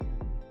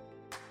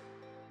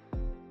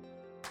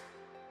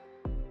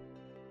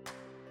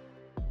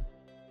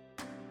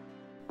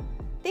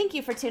Thank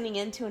you for tuning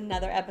in to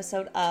another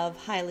episode of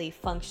Highly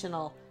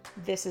Functional.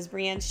 This is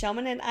Brienne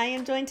Showman, and I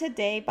am joined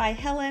today by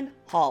Helen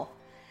Hall.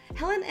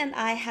 Helen and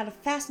I had a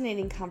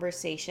fascinating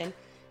conversation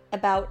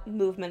about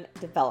movement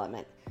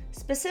development,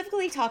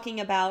 specifically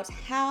talking about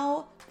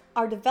how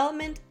our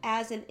development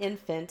as an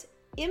infant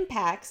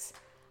impacts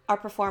our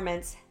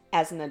performance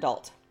as an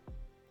adult.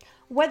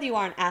 Whether you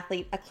are an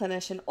athlete, a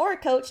clinician, or a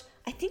coach,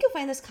 I think you'll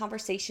find this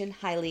conversation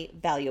highly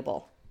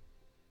valuable.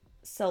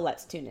 So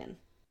let's tune in.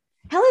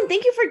 Helen,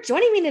 thank you for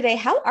joining me today.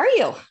 How are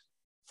you?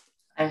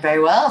 I'm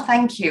very well,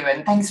 thank you.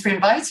 And thanks for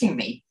inviting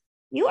me.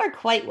 You are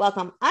quite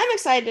welcome. I'm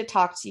excited to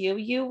talk to you.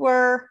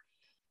 Your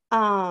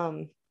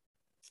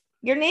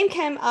name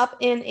came up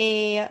in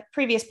a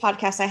previous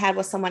podcast I had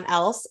with someone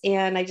else,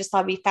 and I just thought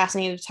it'd be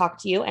fascinating to talk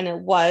to you, and it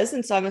was.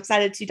 And so I'm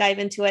excited to dive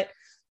into it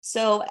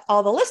so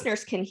all the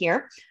listeners can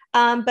hear.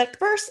 But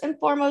first and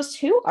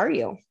foremost, who are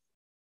you?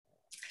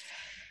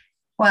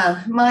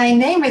 Well, my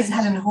name is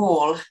Helen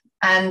Hall,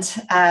 and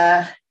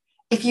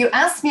if you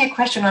ask me a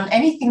question on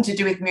anything to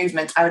do with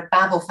movement, I would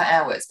babble for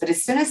hours. But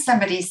as soon as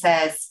somebody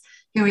says,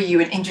 "Who are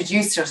you?" and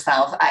introduce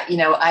yourself,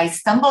 I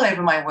stumble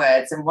over my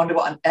words and wonder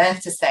what on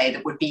earth to say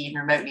that would be even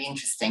remotely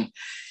interesting.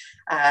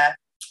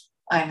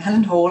 I'm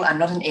Helen Hall. I'm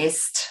not an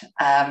IST.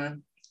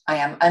 I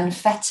am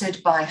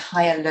unfettered by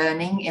higher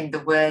learning, in the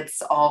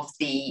words of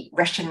the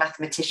Russian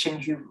mathematician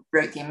who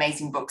wrote the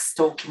amazing book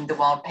Stalking the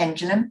Wild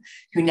Pendulum,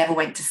 who never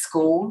went to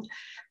school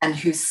and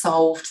who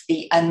solved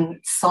the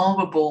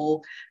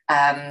unsolvable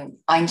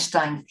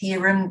Einstein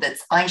theorem that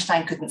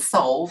Einstein couldn't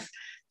solve.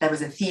 There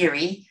was a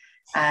theory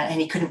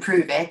and he couldn't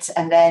prove it.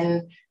 And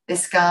then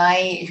this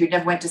guy who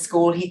never went to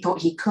school, he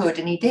thought he could,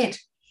 and he did.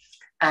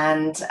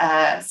 And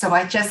so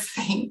I just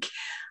think,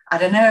 I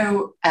don't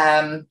know,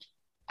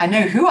 I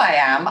know who I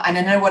am and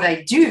I know what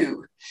I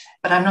do,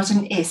 but I'm not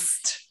an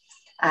IST.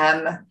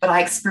 But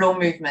I explore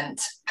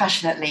movement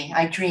passionately.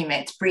 I dream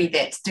it, breathe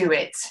it, do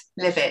it,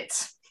 live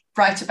it,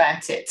 write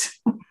about it,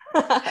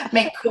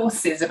 make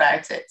courses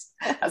about it.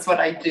 That's what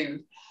I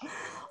do.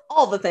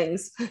 All the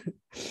things.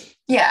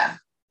 Yeah.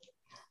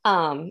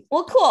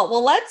 Well, cool.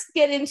 Well, let's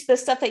get into the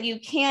stuff that you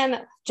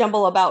can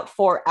jumble about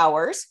for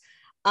hours.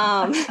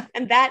 And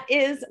that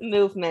is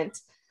movement.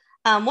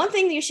 One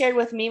thing that you shared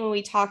with me when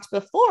we talked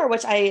before,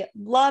 which I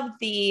loved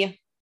the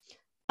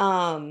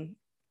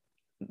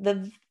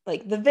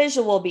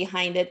visual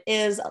behind it,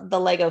 is the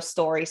Lego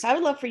story. So I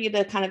would love for you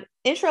to kind of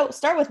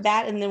start with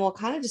that, and then we'll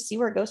kind of just see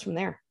where it goes from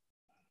there.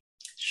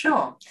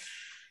 Sure.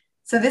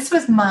 So this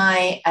was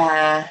my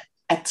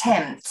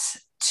attempt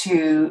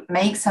to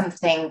make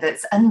something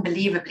that's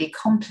unbelievably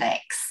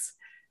complex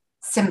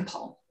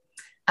simple.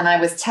 And I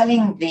was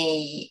telling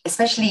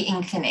especially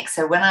in clinics,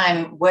 so when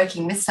I'm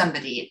working with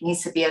somebody, it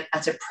needs to be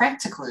at a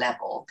practical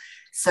level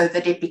so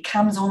that it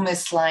becomes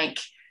almost like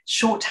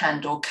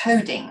shorthand or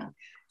coding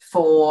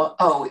for,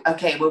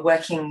 we're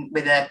working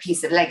with a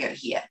piece of Lego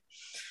here.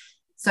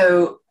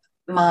 So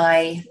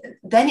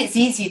then it's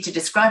easier to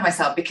describe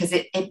myself because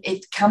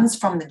it comes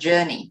from the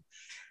journey.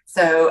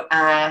 So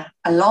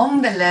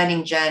along the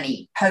learning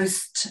journey,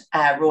 post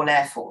Royal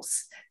Air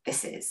Force,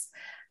 this is,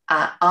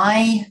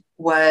 I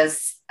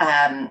was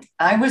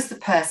the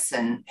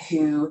person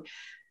who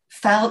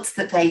felt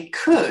that they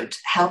could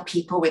help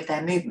people with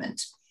their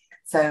movement.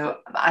 So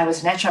I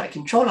was an air traffic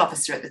control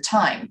officer at the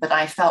time, but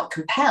I felt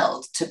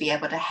compelled to be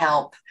able to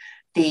help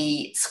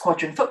the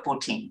squadron football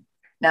team.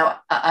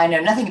 Now, I know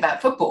nothing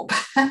about football,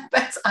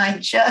 but I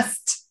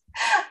just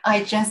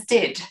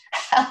did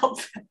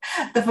help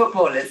the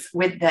footballers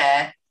with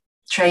their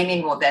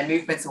training or their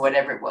movements or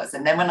whatever it was.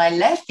 And then when I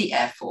left the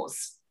Air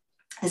Force,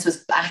 this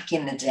was back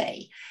in the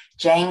day,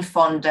 Jane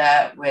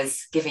Fonda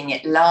was giving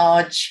it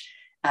large.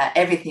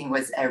 Everything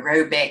was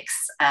aerobics,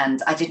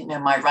 and I didn't know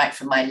my right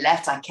from my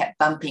left. I kept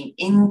bumping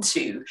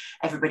into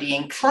everybody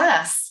in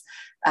class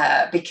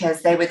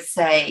because they would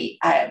say,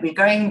 we're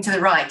going to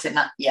the right. And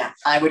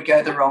I would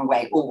go the wrong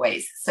way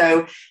always.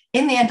 So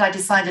in the end, I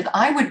decided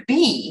I would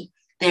be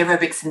the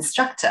aerobics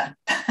instructor.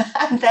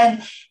 And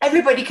then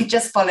everybody could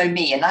just follow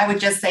me. And I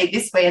would just say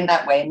this way, and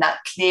that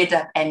cleared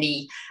up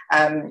any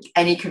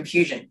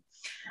confusion.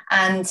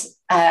 And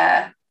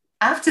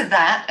after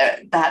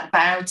that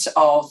bout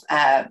of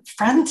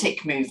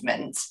frantic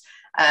movement,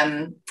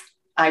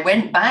 I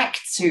went back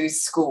to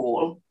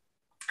school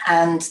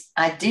and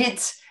I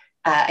did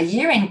a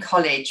year in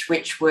college,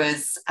 which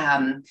was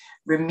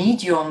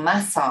remedial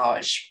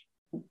massage.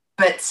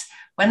 But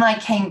when I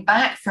came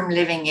back from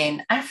living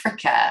in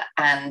Africa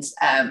and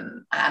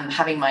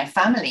having my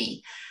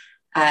family,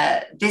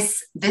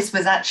 this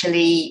was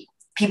actually,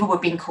 people were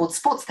being called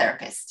sports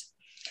therapists.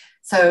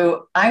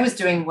 So I was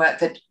doing work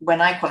that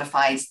when I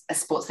qualified, a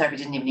sports therapy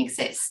didn't even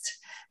exist.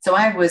 So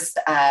I was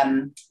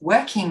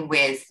working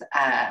with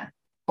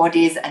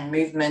bodies and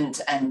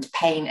movement and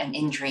pain and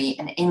injury,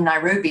 and in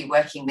Nairobi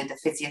working with the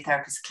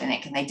physiotherapist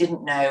clinic, and they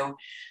didn't know,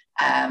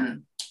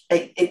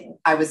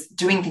 I was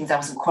doing things I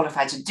wasn't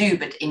qualified to do,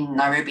 but in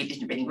Nairobi it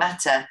didn't really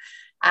matter.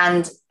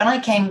 And when I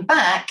came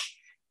back,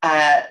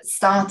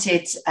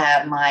 started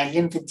my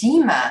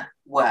lymphedema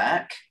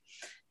work,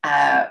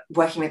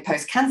 working with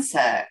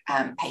post-cancer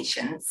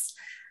patients.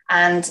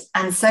 And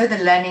so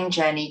the learning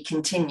journey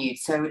continued.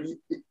 So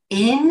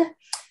in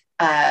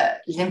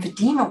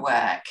lymphedema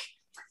work,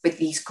 with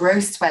these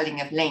gross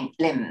swelling of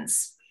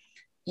limbs,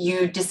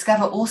 you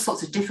discover all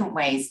sorts of different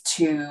ways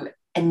to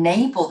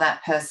enable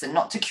that person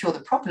not to cure the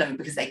problem,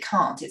 because they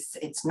can't,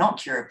 it's not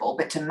curable,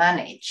 but to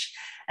manage.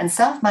 And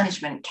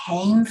self-management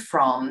came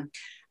from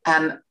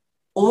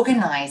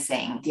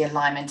organizing the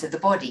alignment of the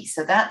body.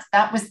 So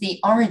that was the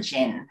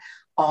origin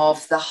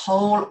of the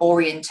whole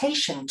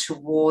orientation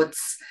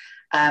towards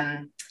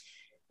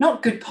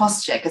not good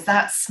posture, because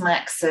that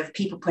smacks of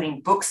people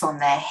putting books on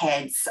their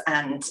heads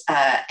and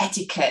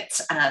etiquette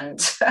and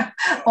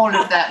all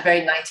of that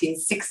very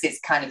 1960s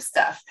kind of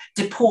stuff.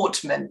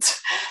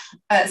 Deportment.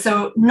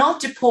 So not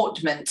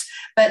deportment,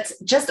 but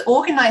just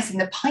organizing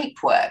the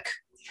pipe work.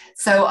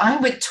 So I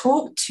would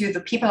talk to the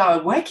people I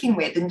was working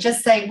with and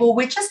just say, well,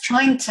 we're just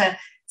trying to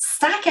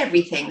stack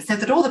everything so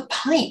that all the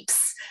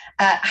pipes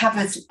have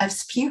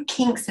as few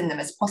kinks in them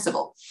as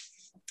possible.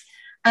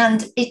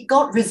 And it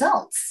got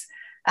results.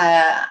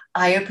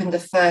 I opened the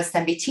first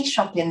MBT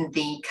shop in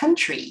the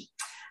country,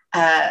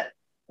 and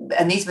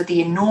these were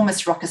the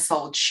enormous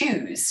Rockasol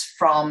shoes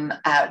from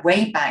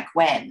way back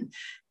when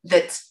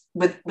that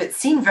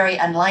seemed very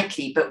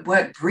unlikely, but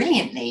worked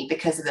brilliantly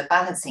because of the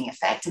balancing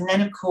effect. And then,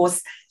 of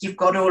course, you've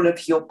got all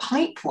of your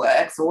pipe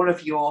works, all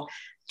of your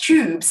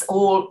tubes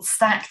all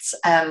stacked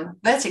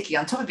vertically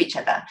on top of each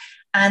other,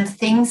 and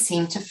things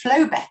seem to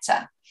flow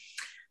better.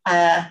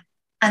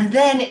 And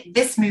then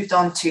this moved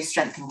on to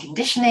strength and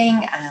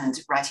conditioning and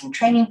writing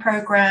training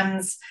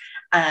programs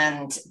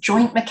and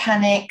joint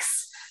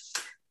mechanics.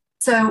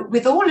 So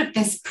with all of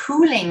this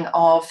pooling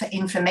of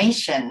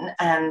information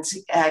and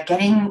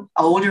getting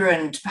older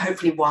and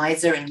hopefully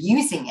wiser and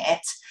using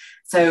it,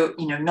 so,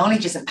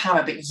 knowledge isn't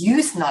power, but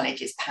use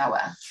knowledge is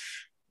power.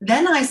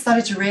 Then I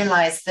started to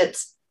realize that,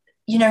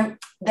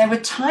 there were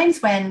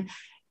times when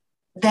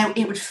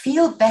it would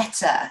feel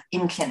better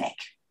in clinic.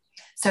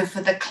 So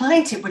for the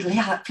client, it would,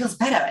 it feels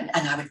better.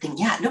 And I would think,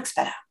 it looks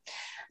better.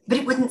 But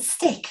it wouldn't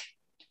stick.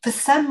 For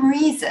some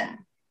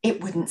reason,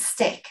 it wouldn't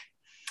stick.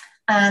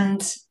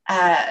 And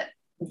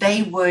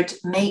they would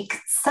make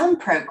some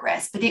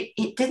progress, but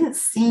it didn't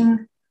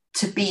seem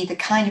to be the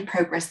kind of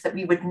progress that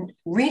we would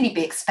really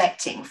be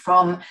expecting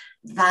from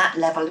that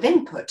level of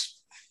input.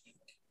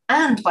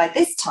 And by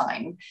this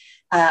time,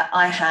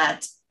 I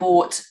had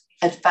bought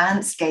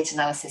advanced gait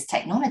analysis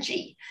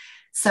technology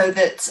so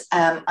that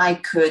I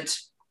could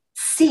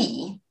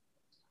see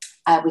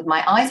with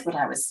my eyes what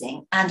I was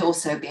seeing and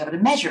also be able to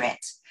measure it.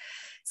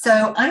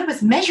 So I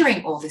was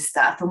measuring all this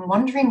stuff and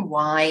wondering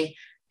why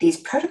these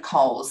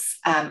protocols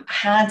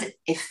had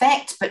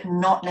effect, but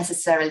not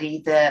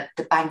necessarily the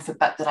bang for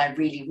buck that I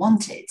really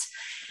wanted.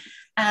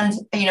 And,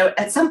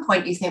 at some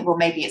point you think, well,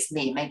 maybe it's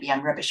me, maybe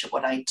I'm rubbish at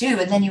what I do.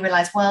 And then you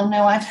realize, well,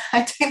 no, I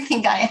don't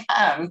think I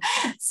am.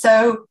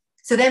 So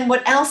then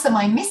what else am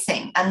I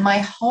missing? And my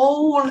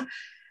whole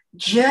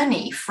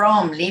journey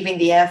from leaving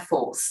the Air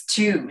Force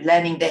to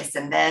learning this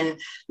and then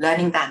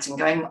learning that and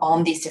going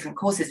on these different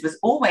courses was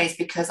always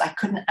because I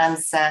couldn't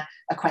answer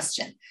a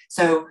question.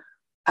 So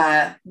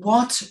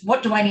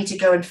what do I need to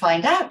go and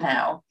find out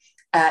now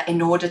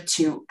in order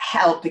to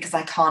help, because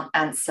I can't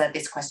answer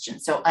this question?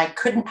 So I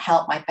couldn't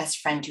help my best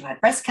friend who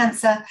had breast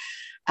cancer,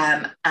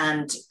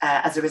 and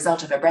as a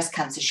result of her breast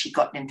cancer, she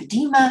got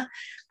lymphedema,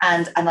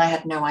 and I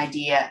had no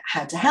idea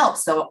how to help.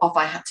 So off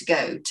I had to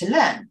go to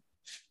learn.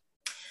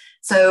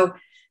 So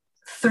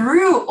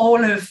through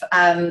all of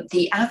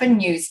the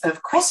avenues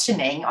of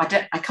questioning, I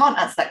can't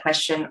answer that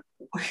question.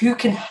 Who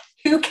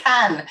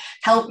can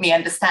help me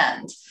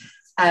understand?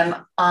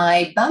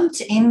 I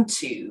bumped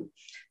into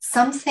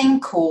something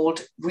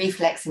called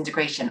reflex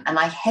integration, and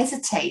I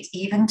hesitate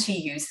even to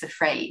use the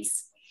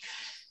phrase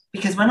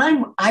because when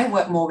I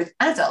work more with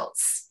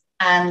adults,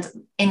 and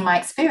in my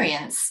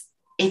experience,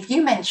 if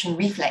you mention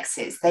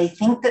reflexes, they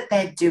think that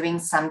they're doing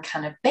some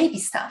kind of baby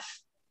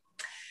stuff.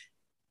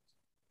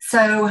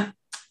 So,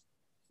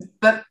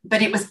 but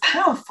it was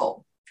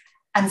powerful.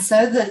 And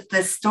so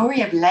the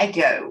story of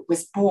Lego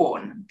was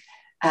born.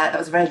 That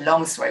was a very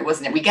long story,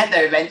 wasn't it? We get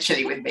there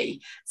eventually with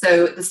me.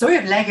 So the story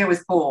of Lego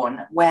was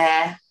born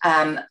where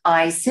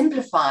I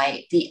simplify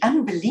the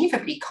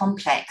unbelievably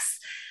complex.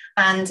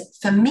 And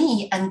for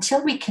me,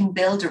 until we can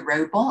build a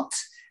robot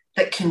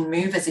that can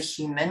move as a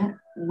human,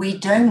 we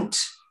don't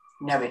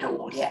know it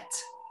all yet.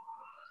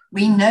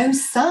 We know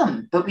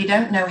some, but we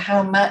don't know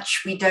how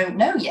much we don't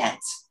know yet,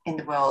 in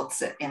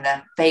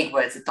the vague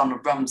words of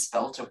Donald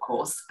Rumsfeld, of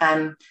course.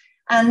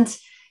 And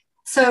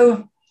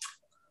so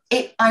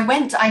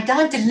I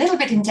dived a little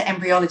bit into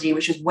embryology,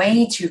 which was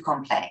way too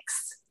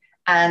complex.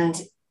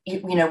 And,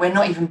 we're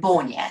not even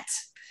born yet.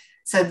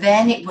 So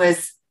then it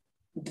was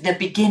the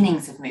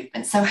beginnings of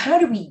movement. So how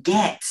do we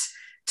get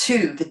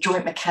to the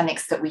joint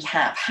mechanics that we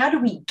have? How do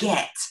we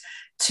get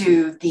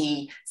to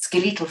the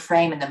skeletal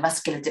frame and the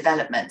muscular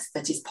development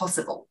that is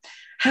possible?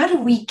 How do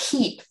we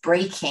keep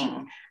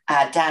breaking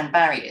down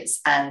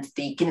barriers, and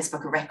the Guinness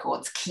Book of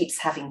Records keeps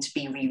having to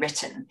be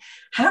rewritten.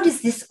 How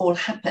does this all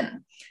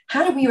happen?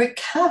 How do we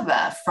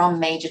recover from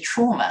major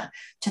trauma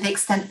to the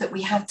extent that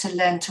we have to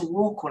learn to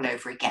walk all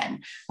over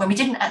again when we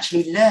didn't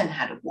actually learn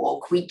how to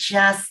walk? We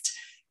just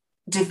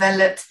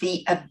developed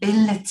the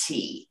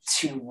ability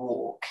to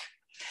walk.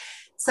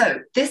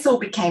 So this all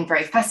became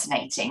very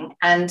fascinating,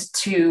 and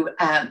to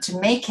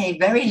make a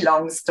very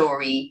long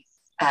story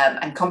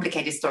and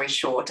complicated story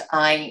short,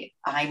 I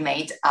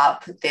made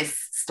up this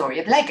story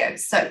of Lego.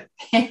 So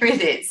here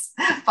it is.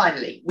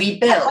 Finally, we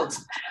build.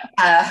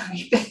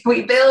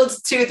 We build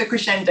to the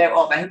crescendo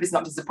of. I hope it's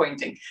not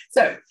disappointing.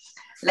 So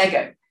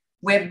Lego,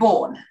 we're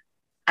born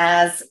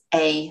as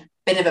a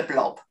bit of a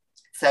blob.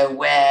 So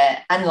we're,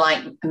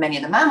 unlike many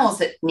of the mammals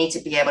that need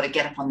to be able to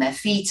get up on their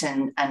feet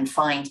and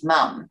find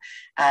mum,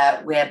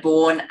 we're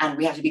born and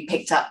we have to be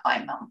picked up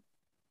by mum.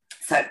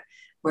 So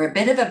we're a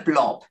bit of a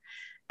blob.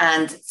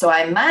 And so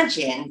I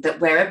imagine that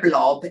we're a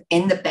blob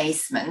in the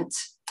basement,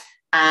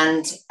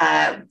 and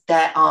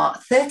there are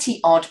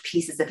 30 odd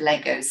pieces of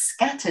Lego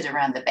scattered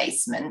around the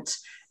basement,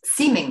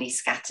 seemingly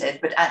scattered,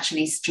 but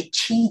actually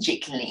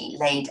strategically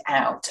laid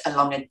out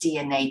along a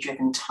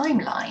DNA-driven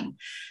timeline,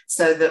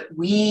 so that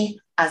we,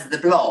 as the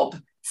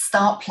blob,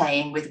 start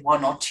playing with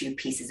one or two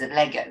pieces of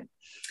Lego.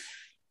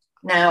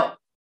 Now,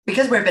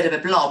 because we're a bit of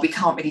a blob, we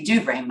can't really do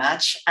very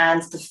much.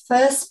 And the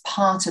first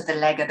part of the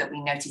Lego that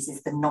we notice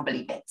is the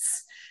knobbly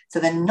bits. So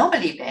the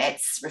knobbly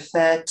bits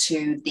refer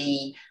to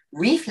the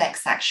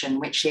reflex action,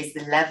 which is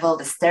the level,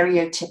 the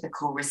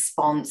stereotypical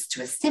response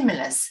to a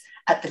stimulus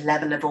at the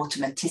level of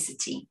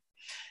automaticity.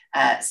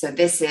 So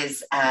this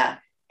is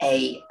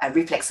a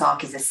reflex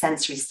arc is a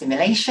sensory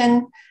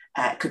stimulation.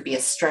 It could be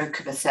a stroke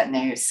of a certain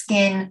area of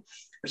skin,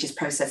 which is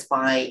processed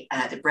by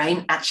the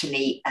brain,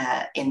 actually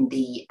in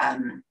the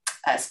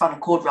spinal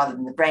cord rather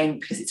than the brain,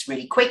 because it's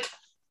really quick,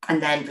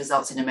 and then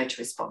results in a motor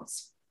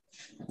response.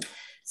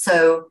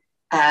 So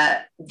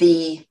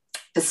the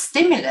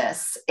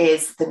stimulus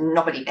is the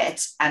knobbly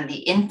bit, and the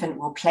infant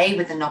will play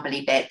with the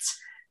knobbly bit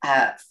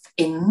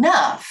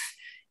enough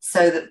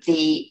so that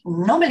the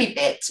knobbly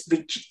bit,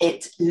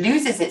 it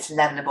loses its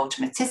level of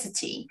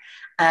automaticity,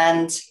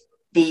 and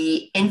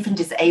the infant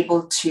is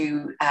able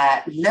to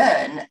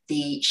learn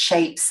the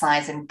shape,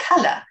 size, and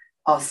color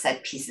of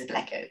said piece of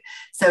Lego.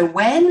 So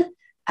when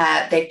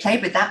they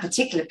played with that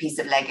particular piece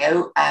of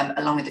Lego,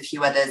 along with a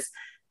few others,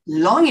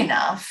 long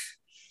enough,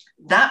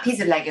 that piece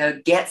of Lego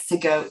gets to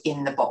go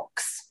in the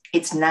box.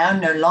 It's now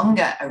no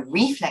longer a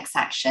reflex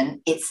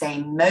action, it's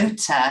a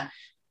motor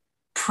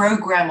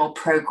program or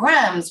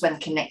programs when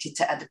connected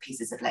to other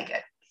pieces of Lego.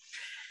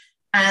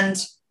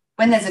 And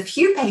when there's a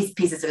few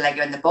pieces of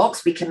Lego in the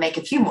box, we can make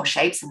a few more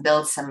shapes and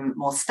build some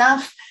more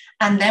stuff.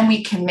 And then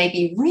we can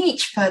maybe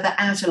reach further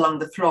out along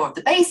the floor of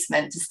the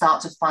basement to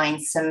start to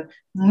find some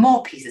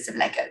more pieces of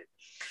Lego.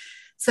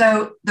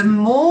 So the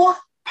more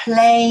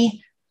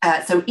play,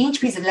 so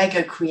each piece of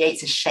Lego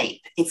creates a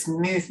shape, it's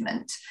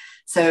movement.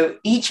 So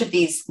each of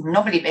these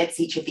knobbly bits,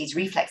 each of these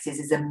reflexes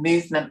is a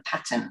movement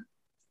pattern.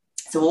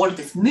 So all of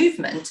this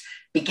movement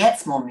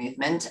begets more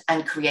movement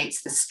and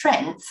creates the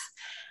strength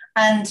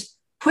and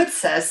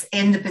puts us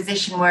in the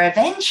position where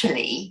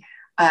eventually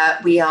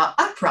we are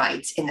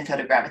upright in the field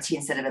of gravity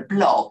instead of a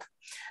blob.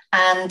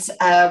 And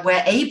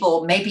we're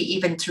able maybe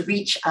even to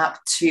reach up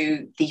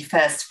to the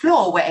first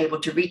floor. We're able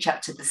to reach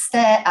up to the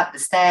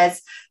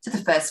stairs to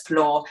the first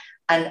floor.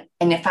 And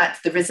in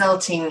fact, the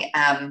resulting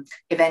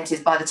event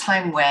is by the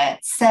time we're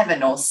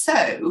 7 or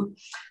so,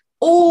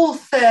 all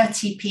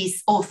 30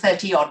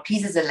 odd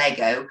pieces of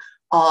Lego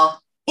are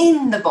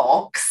in the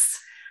box,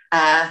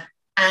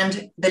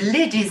 and the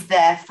lid is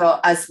there for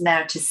us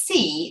now to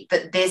see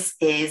that this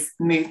is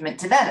movement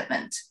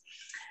development,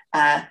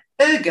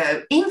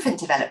 ergo infant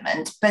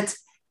development. But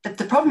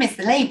the problem is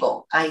the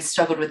label. I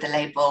struggled with the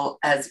label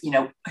as, you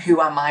know,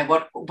 who am I?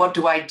 What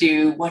do I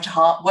do? What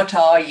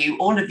are you?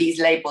 All of these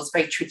labels,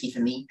 very tricky for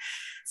me.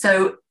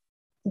 So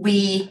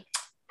we've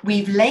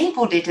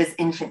labeled it as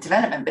infant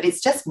development, but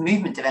it's just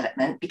movement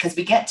development, because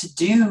we get to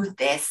do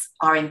this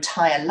our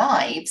entire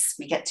lives.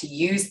 We get to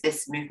use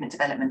this movement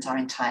development our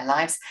entire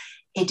lives.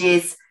 It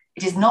is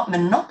not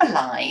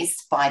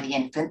monopolized by the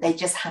infant. They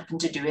just happen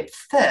to do it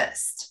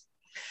first.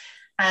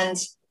 And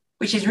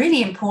which is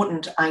really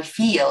important, I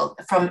feel,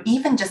 from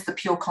even just the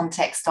pure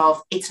context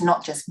of it's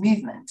not just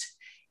movement.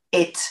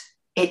 It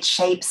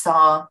shapes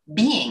our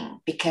being,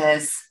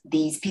 because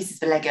these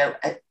pieces of Lego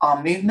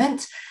are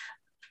movement,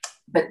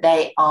 but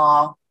they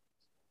are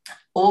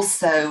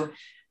also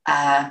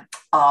our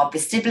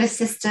vestibular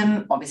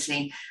system,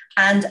 obviously,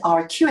 and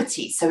our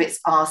acuity. So it's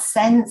our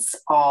sense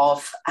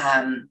of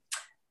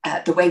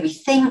the way we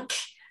think,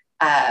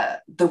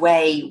 the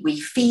way we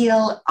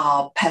feel,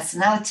 our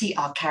personality,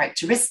 our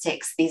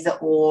characteristics. These are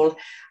all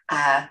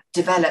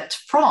developed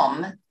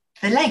from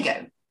the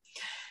Lego.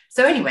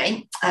 So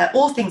anyway,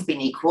 all things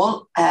being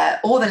equal,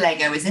 all the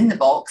Lego is in the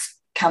box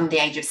come the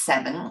age of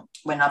 7,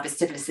 when our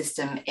vestibular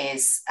system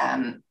is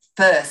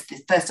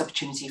the first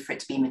opportunity for it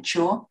to be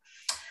mature.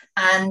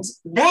 And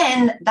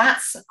then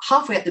that's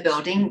halfway up the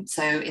building.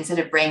 So instead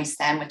of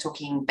brainstem, we're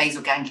talking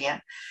basal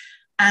ganglia.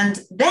 And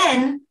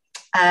then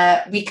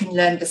we can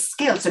learn the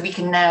skill. So we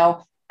can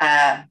now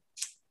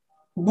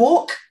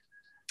walk,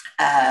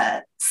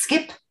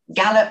 skip,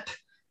 gallop,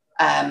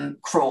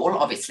 crawl,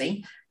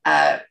 obviously,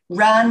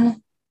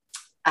 run,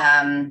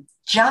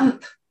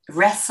 jump,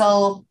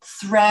 wrestle,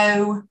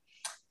 throw,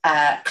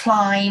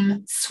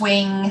 climb,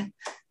 swing,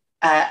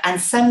 and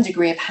some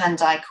degree of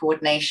hand-eye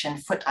coordination,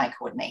 foot-eye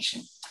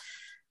coordination.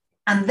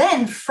 And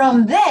then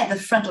from there, the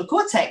frontal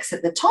cortex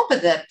at the top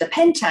of the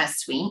penthouse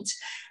suite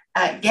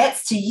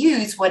gets to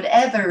use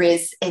whatever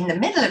is in the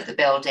middle of the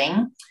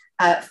building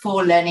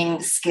for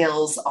learning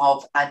skills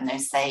of, I don't know,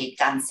 say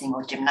dancing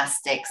or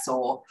gymnastics,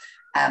 or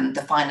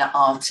the finer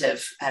art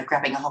of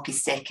grabbing a hockey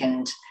stick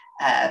and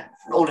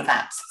all of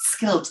that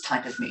skilled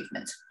type of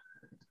movement,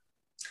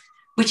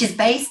 which is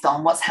based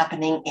on what's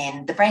happening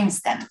in the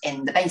brainstem,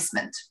 in the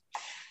basement.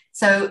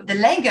 So the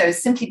Lego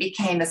simply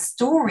became a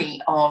story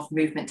of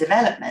movement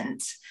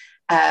development,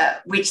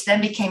 which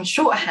then became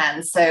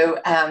shorthand. So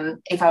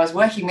if I was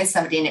working with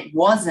somebody and it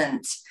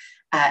wasn't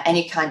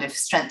any kind of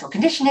strength or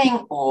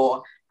conditioning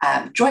or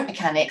joint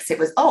mechanics, it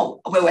was, oh,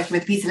 we're working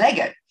with a piece of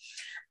Lego.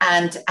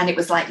 And it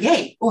was like,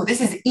 yay, oh, this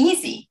is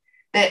easy.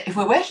 That if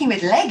we're working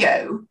with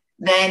Lego,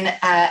 then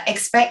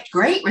expect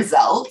great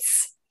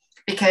results,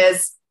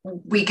 because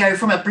we go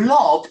from a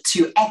blob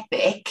to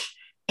epic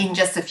in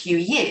just a few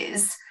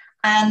years.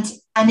 And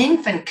an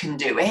infant can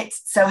do it,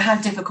 so how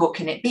difficult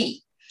can it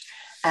be?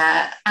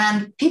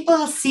 And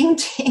people seem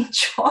to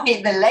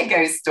enjoy the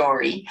Lego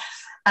story.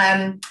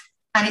 And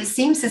it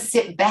seems to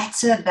sit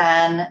better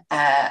than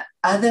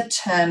other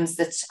terms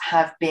that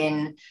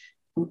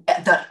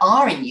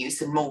are in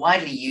use and more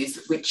widely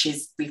used, which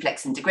is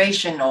reflex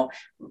integration, or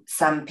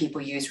some people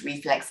use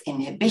reflex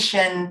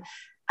inhibition,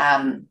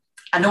 and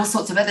all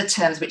sorts of other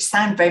terms which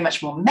sound very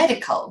much more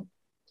medical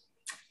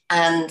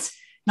and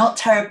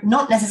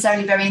not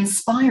necessarily very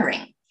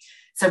inspiring.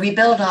 So we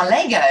build our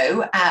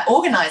Lego,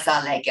 organize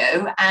our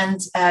Lego, and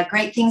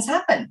great things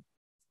happen.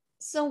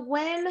 So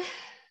when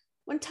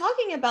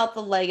talking about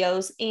the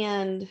Legos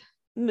and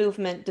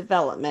movement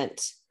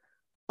development,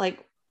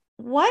 like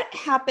what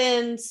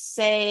happens,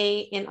 say,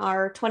 in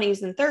our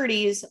 20s and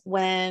 30s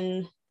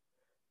when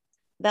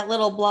that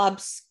little blob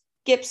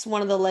skips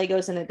one of the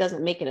Legos and it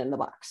doesn't make it in the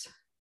box?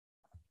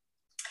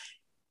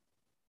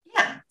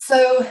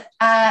 So,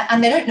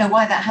 and they don't know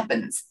why that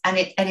happens. And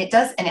it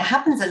does, and it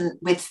happens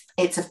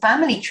it's a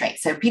family trait.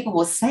 So people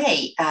will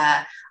say,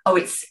 oh,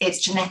 it's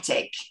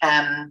genetic.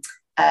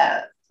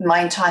 My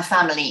entire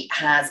family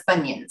has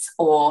bunions,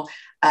 or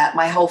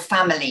my whole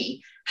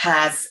family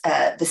has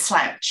the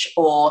slouch,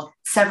 or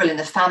several in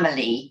the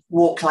family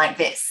walk like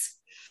this.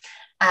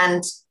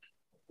 And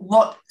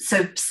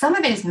so some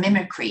of it is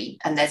mimicry,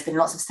 and there's been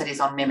lots of studies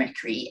on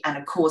mimicry. And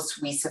of course,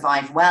 we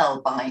survive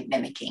well by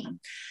mimicking.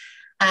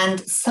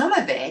 And some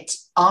of it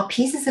are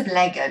pieces of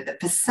Lego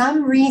that for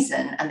some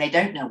reason, and they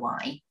don't know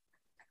why,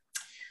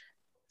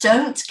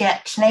 don't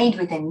get played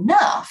with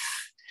enough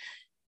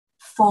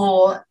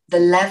for the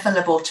level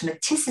of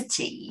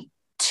automaticity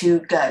to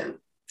go.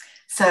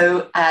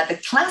 So the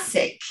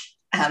classic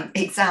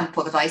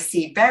example that I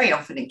see very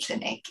often in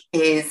clinic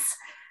is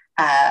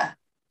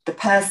the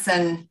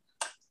person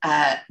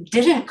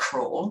didn't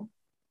crawl.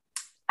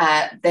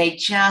 They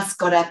just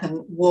got up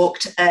and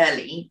walked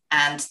early,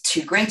 and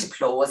to great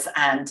applause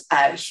and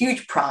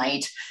huge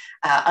pride.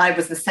 I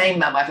was the same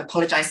mum. I've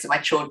apologized to my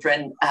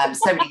children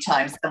so many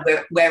times, and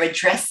we're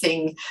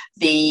addressing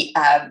the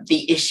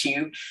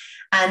issue.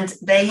 And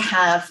they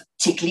have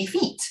tickly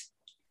feet.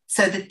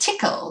 So the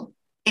tickle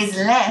is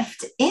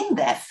left in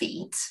their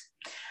feet.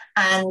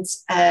 And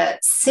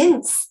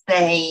since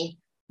they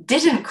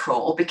didn't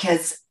crawl,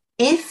 because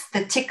if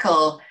the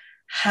tickle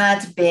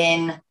had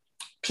been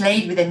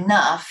played with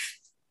enough,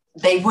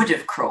 they would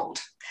have crawled.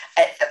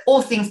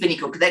 All things being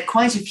equal, because there are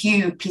quite a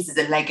few pieces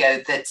of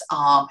Lego that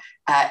are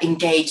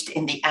engaged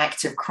in the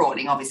act of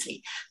crawling,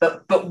 obviously.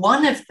 But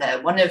one of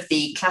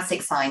the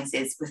classic signs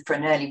is for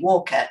an early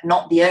walker,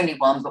 not the only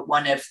one, but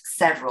one of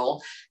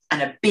several,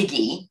 and a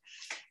biggie,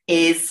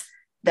 is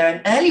they're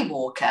an early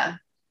walker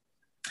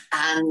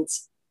and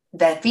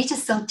their feet are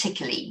still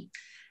tickly.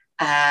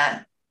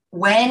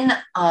 When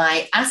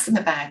I asked them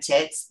about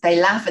it, they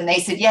laugh and they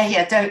said,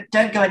 yeah,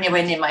 don't go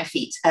anywhere near my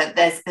feet.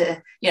 There's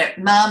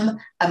mum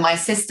and my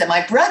sister,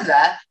 my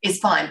brother is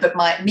fine, but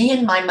me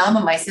and my mum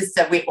and my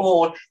sister, we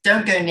all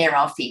don't go near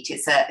our feet.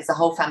 It's a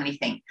whole family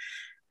thing.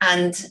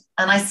 And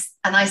I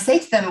say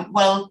to them,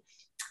 well,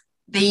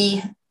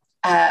 the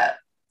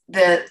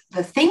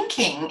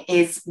thinking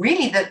is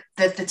really that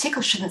the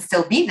tickle shouldn't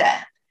still be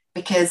there,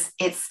 because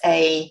it's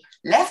a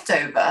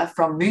leftover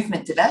from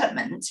movement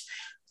development.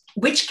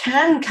 which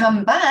can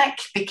come back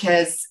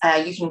because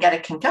you can get a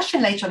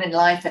concussion later on in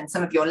life, and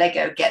some of your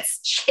Lego gets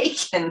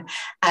shaken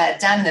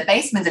down in the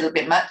basement a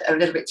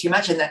little bit too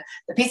much, and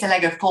the piece of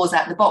Lego falls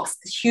out of the box,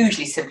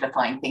 hugely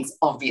simplifying things,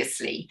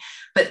 obviously.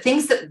 But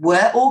things that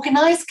were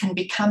organized can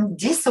become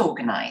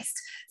disorganized.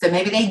 So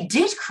maybe they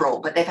did crawl,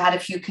 but they've had a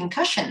few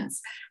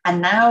concussions,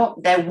 and now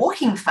they're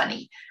walking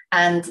funny,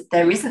 and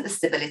there isn't the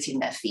stability in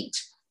their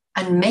feet.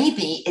 And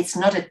maybe it's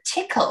not a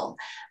tickle,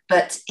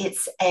 but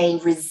it's a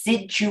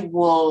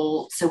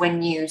residual. So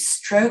when you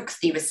stroke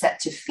the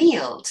receptive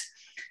field,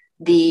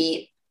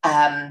 the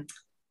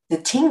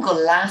tingle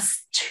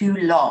lasts too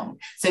long.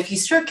 So if you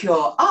stroke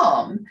your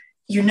arm,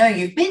 you know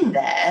you've been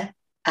there.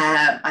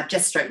 I've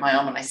just stroked my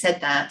arm when I said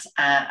that.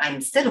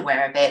 I'm still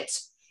aware of it.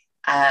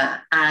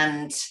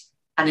 And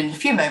in a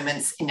few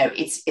moments,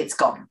 it's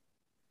gone.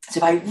 So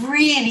if I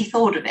really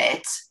thought of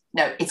it,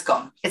 no, it's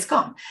gone. It's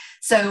gone.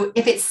 So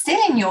if it's still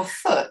in your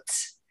foot,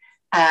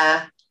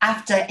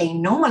 after a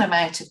normal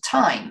amount of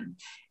time,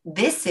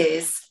 this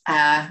is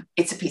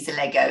it's a piece of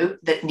Lego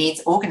that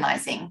needs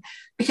organizing,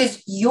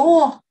 because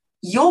you're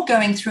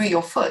going through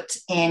your foot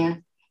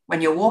in,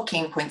 when you're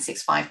walking,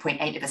 0.65,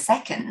 0.8 of a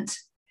second.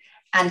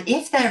 And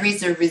if there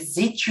is a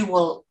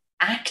residual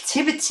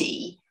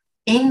activity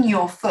in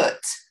your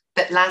foot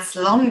that lasts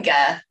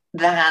longer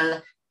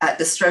than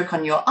the stroke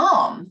on your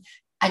arm,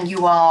 and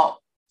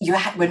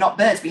we're not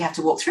birds, we have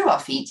to walk through our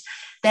feet,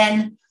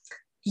 then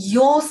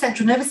your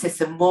central nervous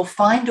system will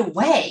find a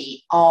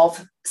way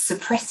of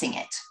suppressing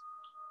it,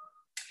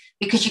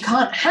 because you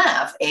can't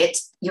have it.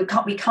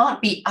 We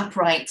can't be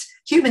upright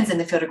humans in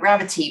the field of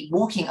gravity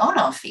walking on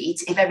our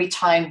feet if every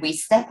time we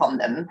step on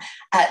them,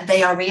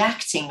 they are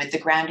reacting with the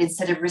ground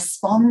instead of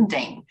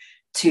responding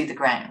to the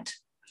ground.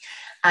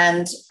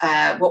 And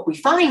what we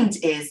find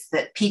is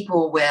that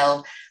people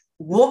will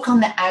walk on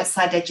the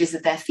outside edges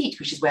of their feet,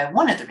 which is where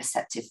one of the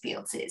receptive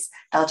fields is.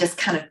 They'll just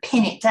kind of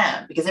pin it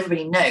down, because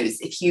everybody knows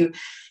if you've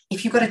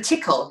got a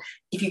tickle,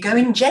 if you go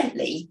in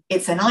gently,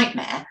 it's a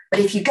nightmare.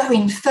 But if you go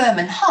in firm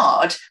and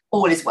hard,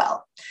 all is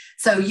well.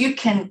 So you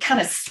can kind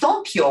of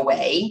stomp your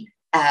way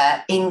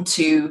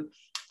into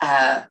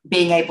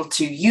being able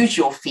to use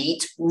your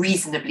feet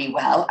reasonably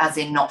well, as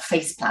in not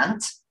face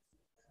plant.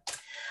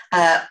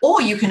 Or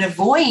you can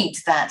avoid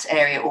that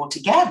area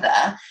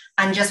altogether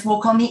and just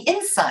walk on the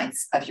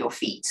insides of your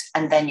feet,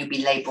 and then you'll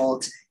be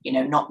labeled,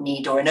 not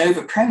need or an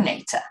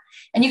overpronator.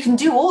 And you can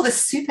do all the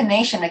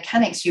supination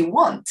mechanics you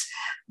want,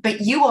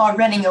 but you are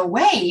running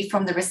away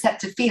from the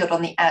receptive field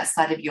on the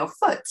outside of your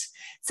foot.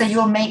 So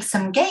you'll make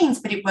some gains,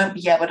 but it won't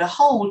be able to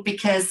hold,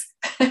 because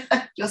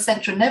your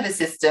central nervous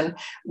system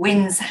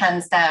wins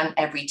hands down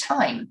every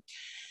time.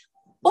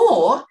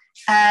 Or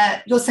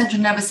your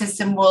central nervous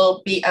system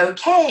will be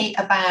okay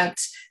about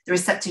the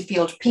receptive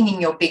field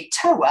pinging your big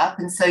toe up,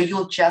 and so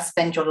you'll just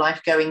spend your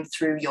life going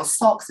through your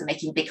socks and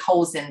making big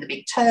holes in the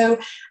big toe.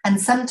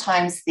 And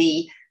sometimes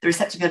the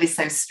receptive field is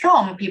so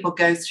strong, people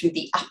go through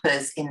the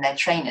uppers in their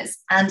trainers,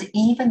 and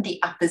even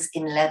the uppers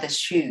in leather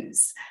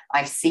shoes.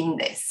 I've seen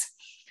this.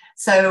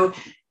 So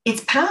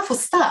it's powerful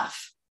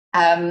stuff,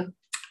 and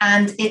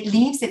it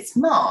leaves its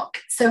mark.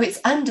 So it's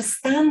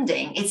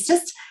understanding, it's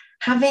just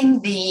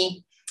having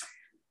the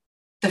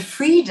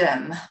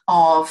freedom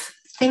of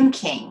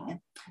thinking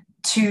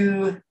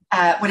to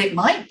what it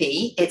might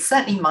be. It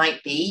certainly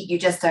might be you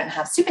just don't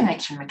have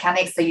supination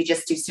mechanics, so you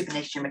just do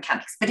supination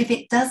mechanics. But if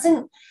it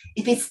doesn't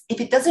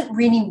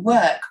really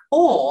work,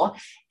 or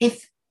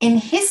if in the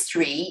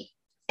history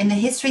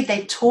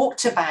they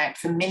talked about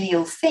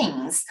familial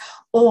things,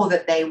 or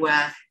that they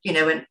were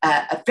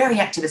very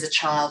active as a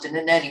child and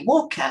an early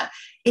walker,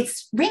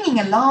 it's ringing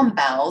alarm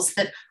bells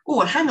that,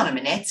 oh, hang on a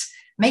minute,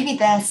 maybe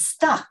they're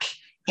stuck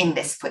in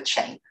this foot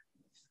shape.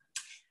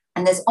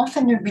 And there's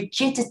often a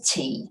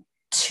rigidity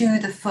to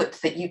the foot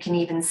that you can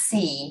even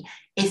see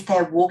if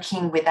they're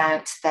walking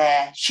without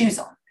their shoes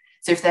on.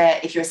 So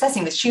if you're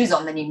assessing with shoes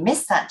on, then you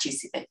miss that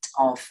juicy bit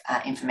of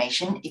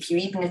information.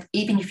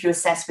 Even if you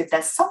assess with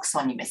their socks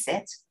on, you miss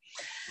it.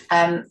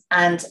 And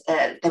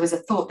there was a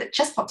thought that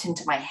just popped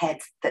into my head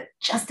that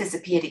just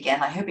disappeared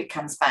again. I hope it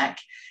comes back.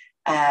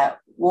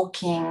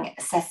 Walking,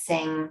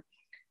 assessing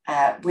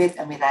with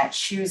and without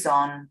shoes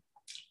on.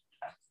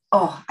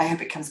 Oh, I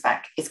hope it comes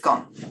back. It's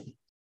gone.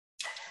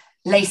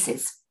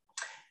 Laces.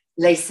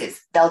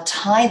 They'll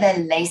tie their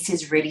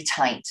laces really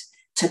tight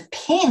to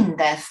pin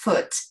their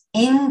foot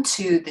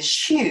into the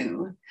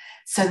shoe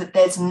so that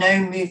there's no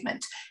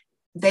movement.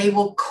 They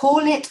will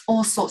call it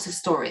all sorts of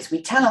stories.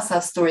 We tell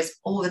ourselves stories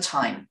all the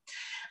time.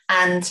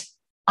 And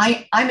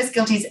I'm as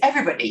guilty as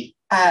everybody.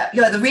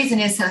 The reason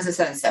is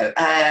so-and-so.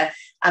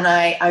 And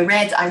I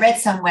read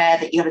somewhere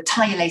that you got to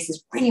tie your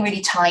laces really,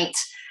 really tight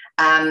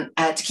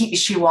to keep your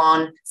shoe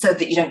on so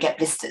that you don't get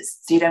blisters,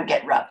 so you don't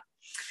get rub.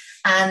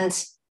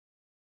 And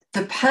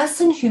the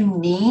person who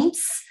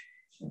needs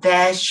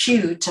their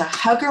shoe to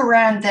hug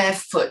around their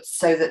foot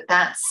so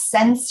that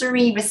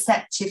sensory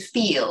receptive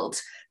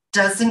field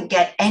doesn't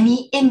get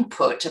any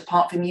input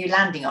apart from you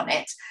landing on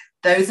it,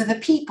 those are the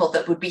people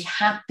that would be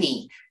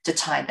happy to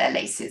tie their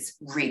laces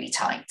really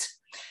tight.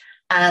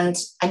 and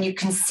you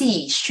can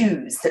see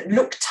shoes that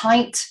look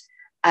tight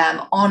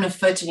on a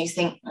foot, and you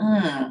think,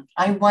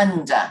 I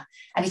wonder.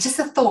 And it's just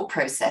a thought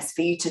process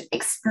for you to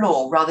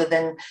explore rather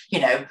than,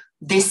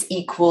 this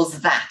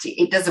equals that.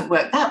 It doesn't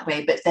work that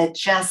way, but they're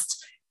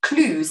just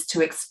clues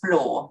to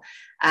explore,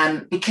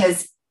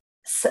 because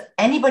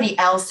anybody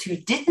else who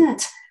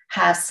didn't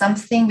have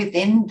something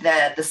within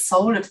the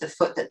sole of the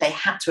foot that they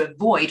had to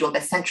avoid, or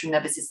their central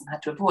nervous system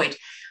had to avoid,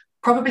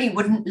 probably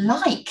wouldn't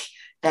like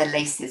their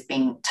laces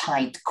being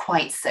tied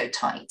quite so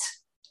tight,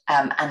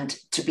 and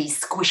to be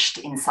squished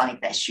inside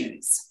their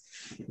shoes.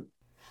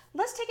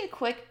 Let's take a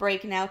quick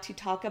break now to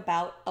talk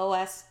about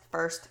OS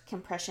first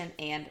compression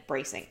and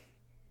bracing.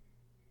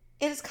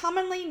 It is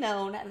commonly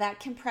known that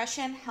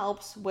compression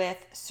helps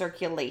with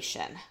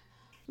circulation.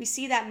 We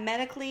see that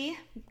medically,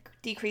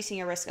 decreasing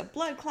your risk of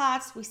blood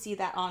clots. We see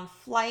that on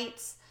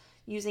flights,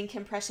 using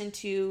compression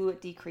to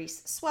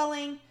decrease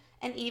swelling.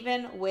 And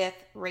even with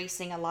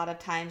racing, a lot of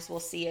times we'll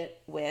see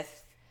it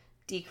with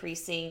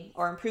decreasing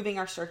or improving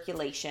our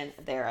circulation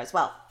there as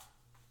well.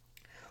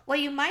 What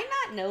you might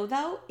not know,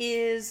 though,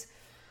 is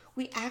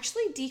we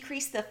actually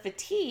decrease the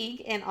fatigue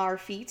in our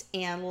feet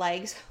and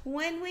legs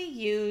when we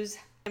use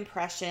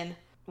compression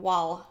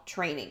while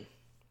training.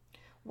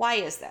 Why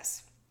is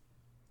this?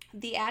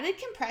 The added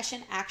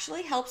compression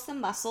actually helps the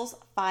muscles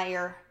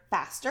fire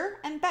faster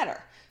and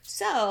better.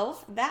 So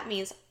that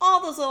means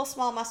all those little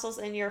small muscles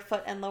in your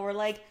foot and lower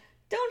leg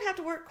don't have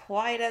to work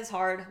quite as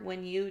hard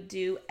when you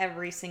do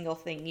every single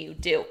thing you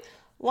do.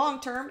 Long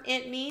term,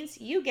 it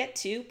means you get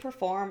to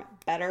perform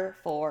better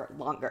for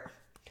longer.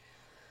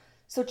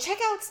 So check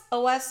out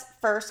OS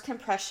First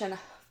Compression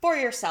for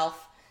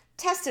yourself.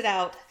 Test it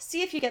out.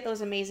 See if you get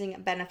those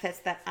amazing benefits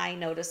that I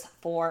notice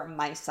for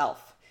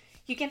myself.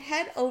 You can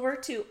head over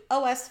to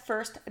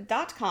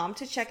osfirst.com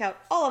to check out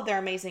all of their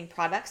amazing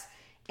products.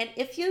 And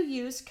if you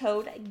use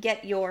code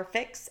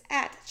GETYOURFIX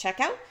at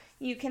checkout,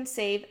 you can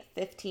save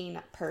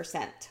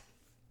 15%.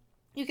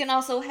 You can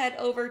also head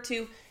over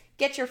to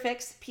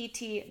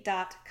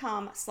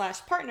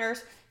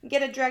getyourfixpt.com/partners and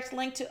get a direct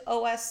link to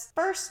OS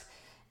First,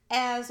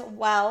 as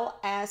well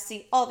as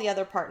see all the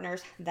other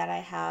partners that I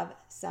have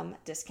some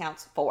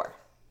discounts for.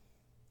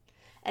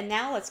 And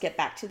now let's get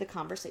back to the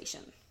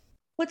conversation.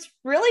 What's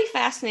really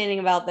fascinating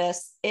about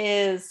this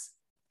is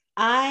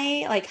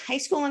like high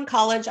school and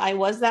college, I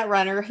was that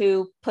runner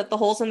who put the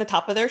holes in the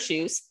top of their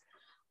shoes.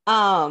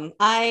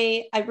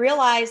 I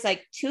realized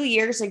like 2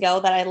 years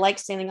ago that I like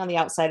standing on the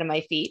outside of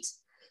my feet.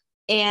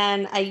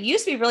 And I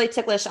used to be really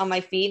ticklish on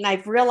my feet. And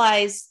I've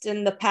realized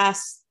in the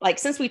past, like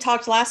since we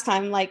talked last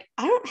time, like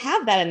I don't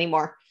have that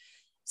anymore.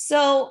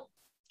 So,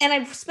 and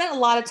I've spent a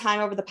lot of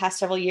time over the past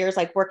several years,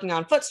 like working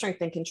on foot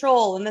strength and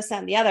control and this, that,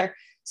 and the other.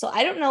 So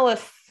I don't know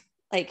if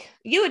like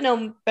you would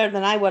know better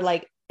than I would,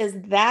 like, is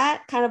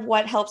that kind of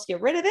what helps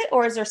get rid of it?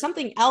 Or is there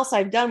something else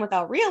I've done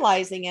without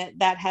realizing it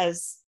that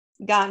has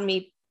gotten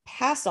me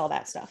past all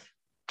that stuff?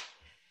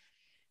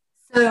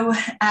 So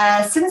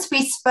since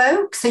we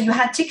spoke, so you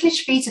had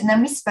ticklish feet and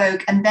then we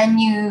spoke, and then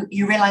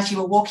you realized you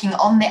were walking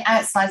on the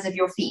outsides of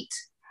your feet.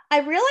 I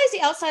realized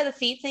the outside of the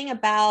feet thing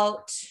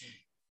about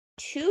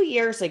 2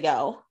 years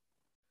ago.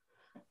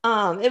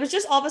 It was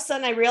just all of a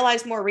sudden I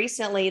realized more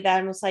recently that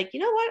I was like, you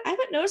know what? I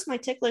haven't noticed my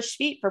ticklish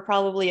feet for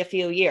probably a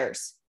few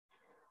years.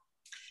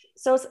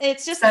 So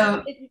it just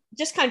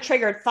kind of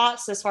triggered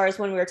thoughts as far as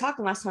when we were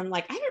talking last time.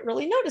 Like, I haven't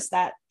really noticed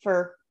that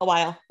for a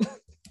while.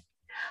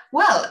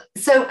 Well,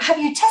 so have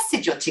you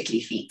tested your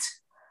tickly feet?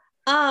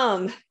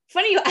 Funny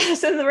you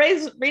asked, and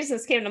the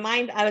reasons came to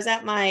mind. I was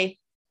at my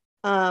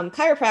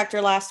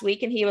chiropractor last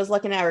week, and he was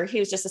looking at her. He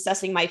was just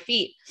assessing my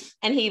feet,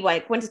 and he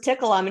like went to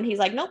tickle them, and he's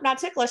like, "Nope, not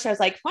ticklish." I was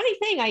like, "Funny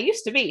thing, I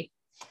used to be."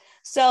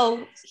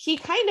 So he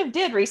kind of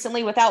did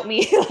recently without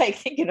me like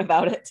thinking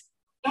about it.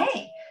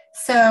 Okay,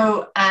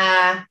 so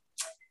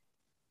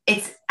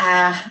it's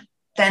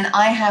then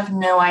I have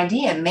no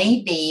idea.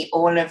 Maybe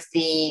all of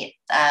the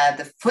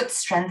foot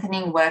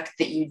strengthening work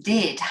that you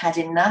did had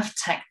enough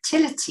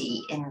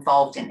tactility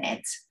involved in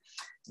it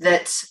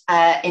that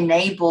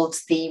enabled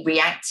the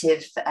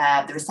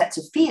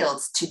receptive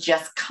fields to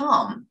just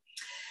calm.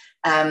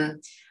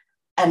 And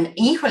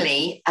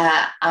equally,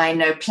 I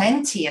know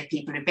plenty of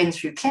people who've been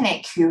through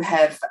clinic who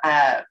have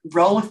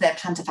rolled their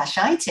plantar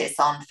fasciitis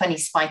on funny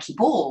spiky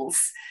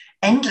balls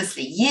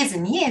endlessly, years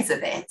and years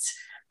of it,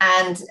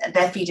 and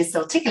their feet are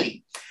still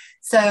tickly.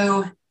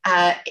 So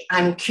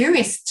I'm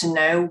curious to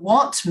know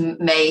what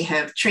may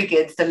have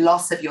triggered the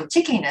loss of your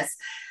tickliness,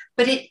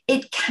 but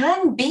it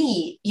can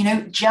be,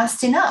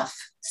 just enough.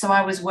 So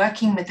I was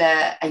working with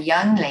a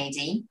young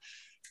lady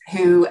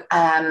who,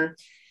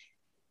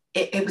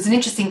 it was an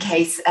interesting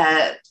case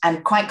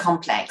and quite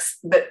complex,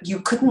 but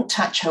you couldn't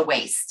touch her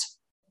waist.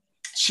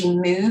 She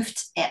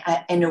moved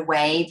in a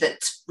way that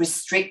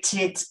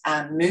restricted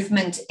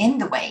movement in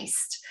the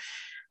waist.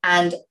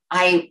 And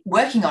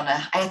working on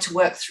her, I had to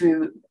work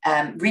through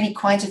really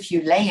quite a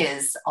few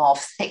layers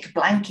of thick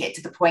blanket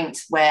to the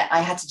point where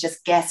I had to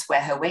just guess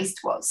where her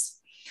waist was.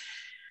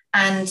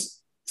 And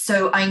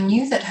so I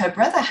knew that her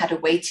brother had a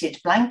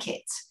weighted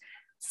blanket.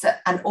 So,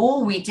 and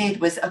all we did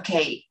was,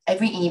 okay,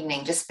 every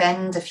evening, just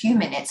spend a few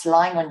minutes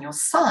lying on your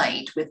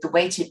side with the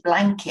weighted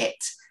blanket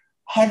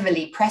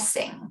heavily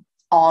pressing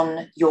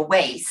on your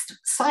waist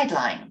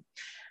sideline.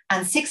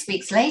 And 6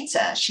 weeks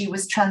later, she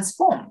was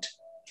transformed.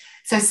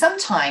 So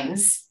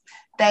sometimes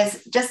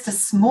there's just a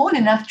small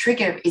enough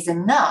trigger is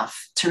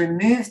enough to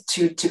remove,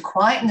 to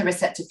quieten the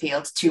receptor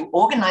field, to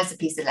organize a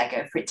piece of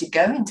Lego for it to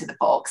go into the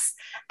box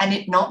and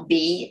it not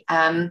be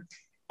an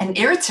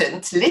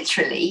irritant,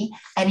 literally,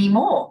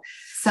 anymore.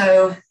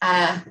 So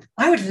I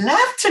would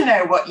love to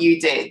know what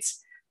you did,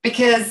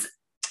 because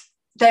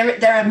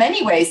there are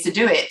many ways to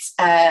do it,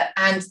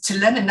 and to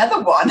learn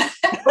another one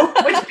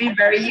would be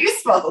very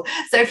useful.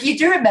 So if you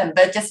do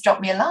remember, just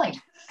drop me a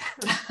line.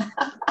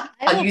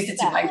 I'll use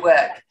it in my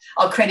work.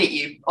 I'll credit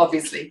you,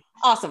 obviously.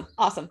 Awesome.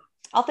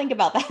 I'll think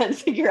about that and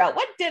figure out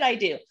what did I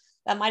do.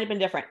 That might have been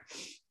different.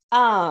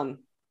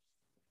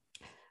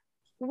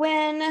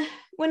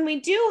 When we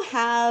do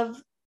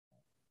have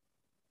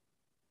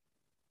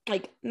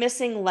like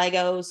missing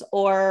Legos,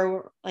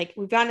 or like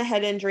we've gotten a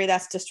head injury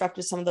that's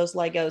disrupted some of those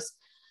Legos,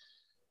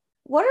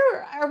 what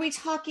are we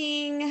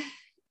talking?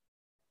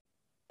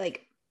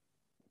 Like,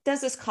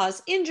 does this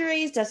cause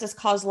injuries? Does this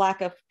cause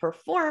lack of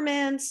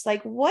performance?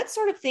 Like, what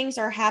sort of things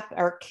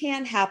are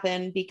can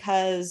happen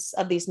because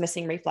of these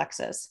missing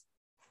reflexes?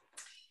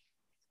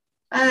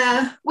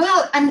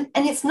 Well, and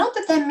it's not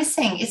that they're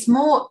missing, it's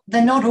more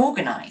they're not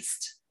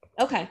organized.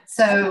 Okay.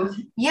 So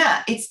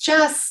yeah, it's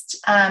just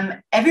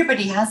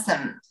everybody has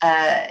them.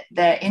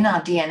 They're in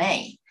our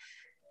DNA,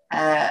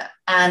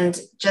 and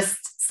just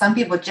some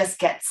people just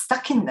get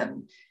stuck in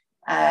them.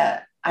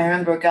 I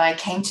remember a guy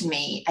came to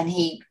me and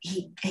he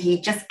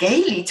just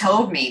gaily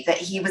told me that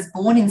he was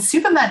born in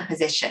Superman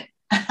position.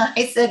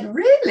 I said,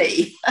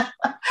 really?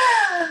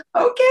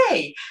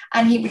 Okay.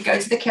 And he would go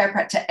to the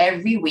chiropractor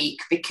every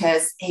week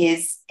because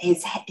his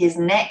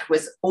neck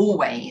was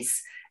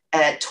always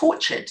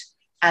tortured.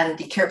 And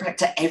the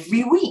chiropractor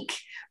every week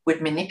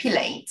would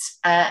manipulate.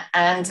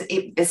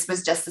 This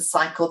was just a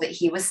cycle that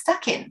he was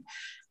stuck in.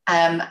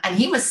 And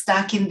he was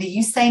stuck in the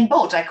Usain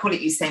Bolt. I call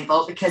it Usain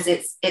Bolt because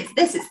it's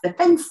the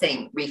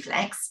fencing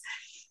reflex.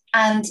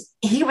 And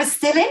he was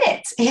still in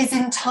it. His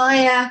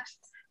entire,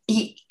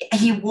 he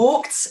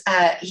walked,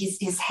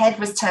 his head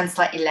was turned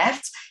slightly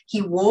left.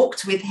 He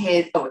walked with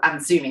I'm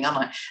zooming,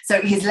 aren't I?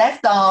 So his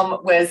left arm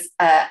was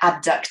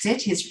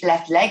abducted. His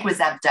left leg was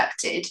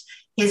abducted.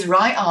 His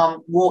right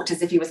arm walked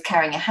as if he was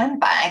carrying a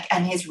handbag,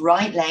 and his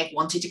right leg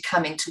wanted to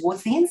come in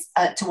towards the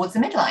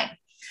midline.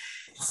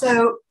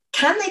 So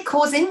can they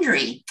cause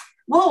injury?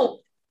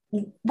 Well,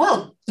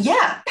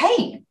 yeah,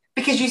 pain,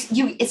 because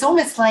you it's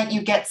almost like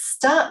you get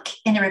stuck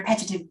in a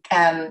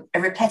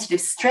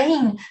repetitive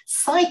strain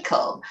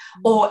cycle,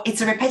 or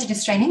it's a repetitive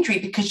strain injury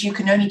because you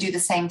can only do the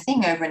same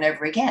thing over and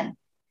over again.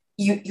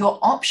 Your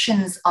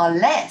options are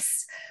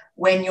less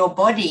when your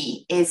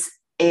body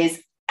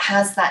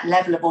has that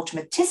level of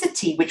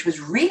automaticity, which was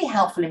really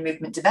helpful in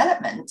movement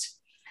development,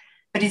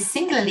 but is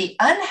singularly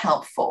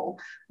unhelpful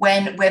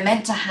when we're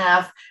meant to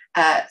have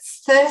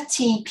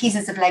 30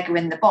 pieces of Lego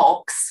in the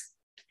box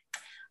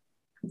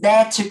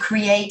there to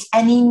create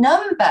any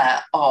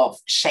number of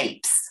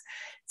shapes.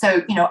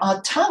 So,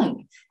 our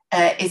tongue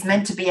is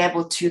meant to be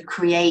able to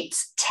create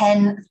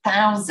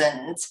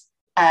 10,000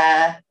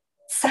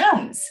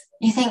 sounds.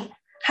 You think,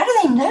 how do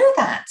they know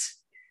that?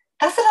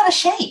 That's a lot of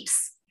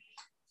shapes.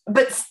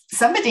 But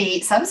some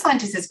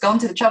scientist has gone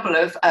to the trouble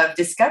of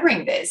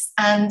discovering this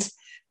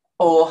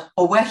or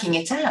working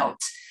it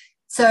out.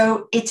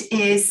 So it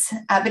is,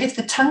 but if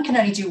the tongue can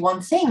only do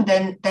one thing,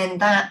 then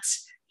that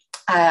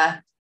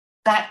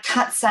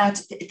cuts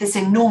out this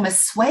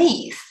enormous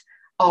swathe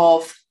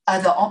of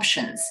other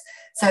options.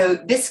 So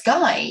this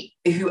guy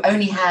who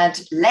only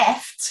had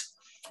left,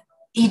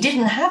 he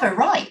didn't have a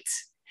right.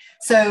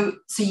 So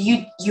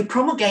you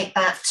promulgate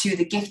that to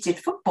the gifted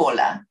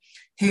footballer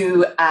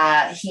who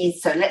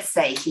let's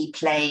say he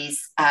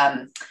plays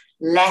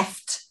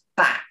left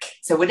back.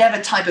 So whatever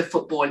type of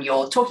football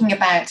you're talking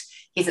about,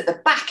 he's at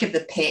the back of the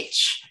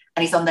pitch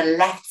and he's on the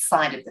left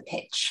side of the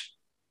pitch.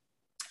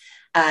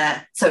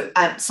 I'm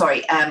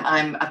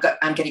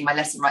getting my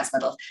left and rights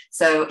muddled.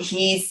 So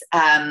he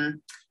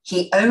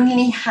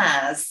only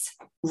has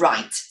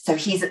right. So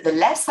he's at the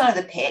left side of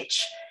the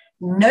pitch.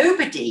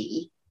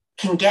 Nobody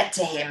can get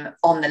to him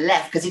on the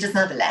left because he doesn't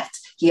have a left.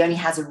 He only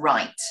has a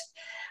right.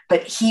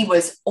 But he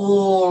was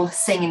all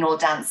singing, all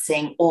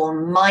dancing,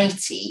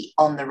 almighty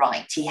on the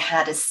right. He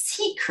had a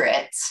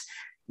secret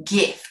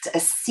gift, a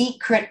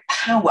secret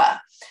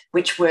power,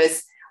 which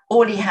was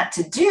all he had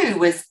to do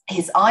was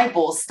his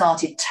eyeballs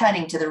started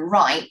turning to the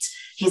right.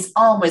 His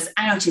arm was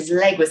out, his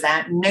leg was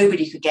out.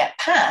 Nobody could get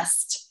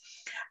past,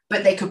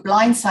 but they could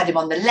blindside him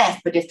on the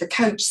left. But if the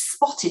coach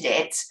spotted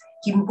it,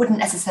 he wouldn't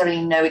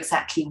necessarily know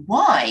exactly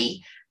why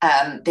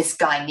this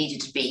guy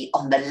needed to be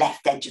on the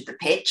left edge of the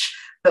pitch.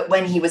 But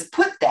when he was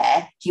put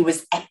there, he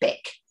was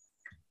epic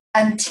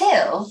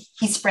until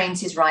he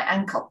sprains his right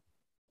ankle.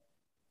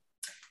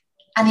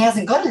 And he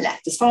hasn't got a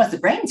left. As far as the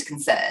brain's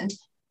concerned,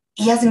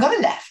 he hasn't got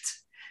a left.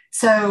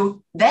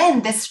 So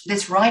then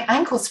this right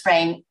ankle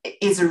sprain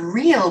is a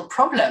real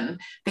problem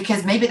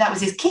because maybe that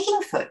was his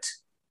kicking foot.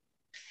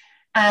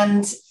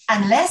 And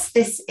unless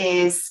this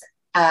is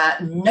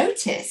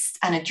noticed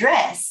and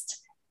addressed,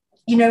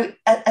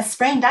 a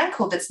sprained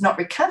ankle that's not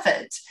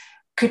recovered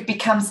could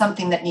become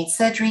something that needs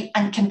surgery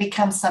and can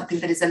become something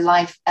that is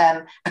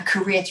a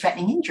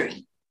career-threatening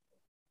injury.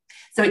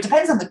 So it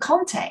depends on the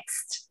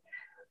context.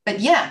 But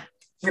yeah,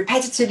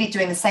 repetitively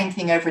doing the same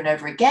thing over and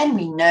over again,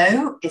 we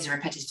know is a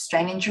repetitive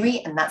strain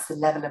injury, and that's the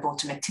level of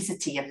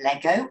automaticity of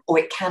Lego, or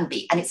it can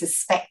be, and it's a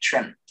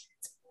spectrum.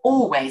 It's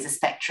always a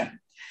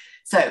spectrum.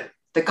 So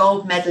the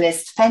gold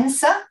medalist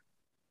fencer,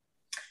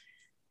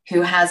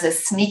 who has a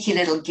sneaky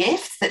little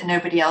gift that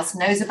nobody else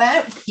knows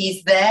about,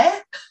 he's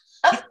there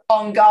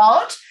on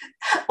guard.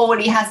 All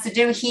he has to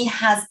do, he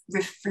has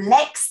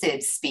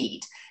reflexive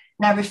speed.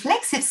 Now,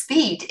 reflexive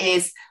speed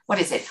is,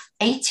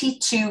 80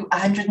 to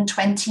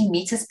 120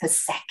 meters per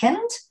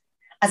second,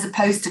 as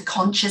opposed to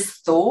conscious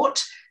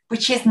thought,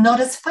 which is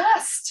not as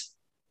fast.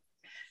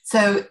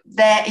 So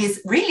there's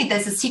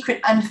a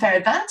secret unfair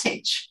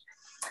advantage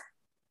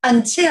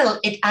until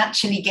it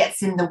actually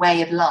gets in the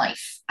way of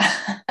life.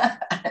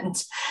 and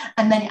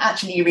then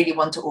actually you really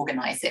want to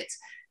organize it,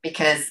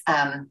 because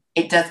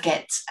it does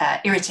get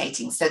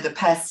irritating. So the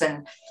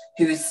person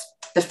who's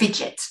the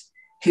fidget,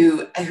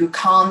 who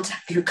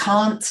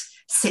can't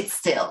sit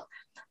still,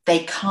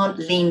 they can't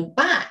lean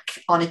back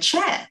on a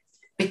chair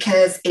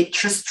because it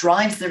just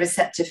drives the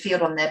receptive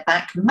field on their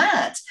back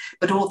mad.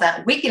 But all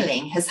that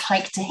wiggling has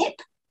hiked a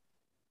hip,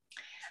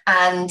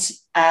 and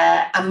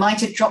I might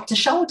have dropped a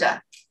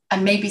shoulder,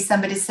 and maybe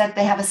somebody said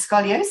they have a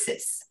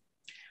scoliosis,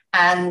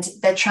 and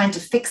they're trying to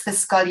fix the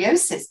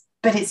scoliosis,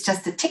 but it's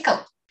just a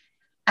tickle.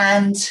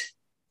 And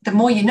the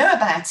more you know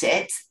about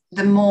it,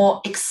 the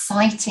more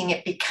exciting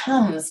it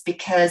becomes,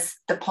 because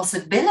the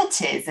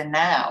possibilities are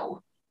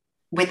now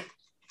with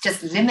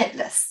just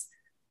limitless.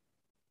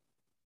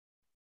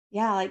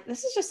 Yeah, like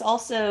this is just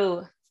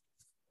also,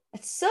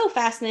 it's so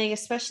fascinating,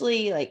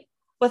 especially like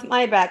with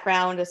my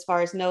background as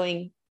far as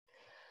knowing,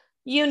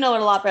 you know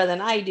it a lot better than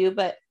I do,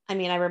 but I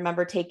mean, I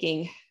remember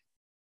taking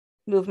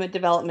movement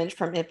development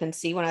from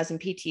infancy when I was in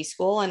PT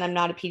school, and I'm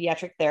not a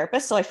pediatric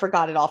therapist, so I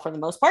forgot it all for the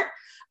most part.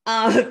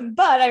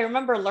 But I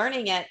remember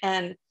learning it,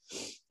 and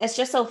it's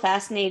just so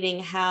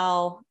fascinating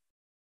how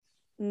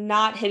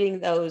not hitting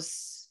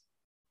those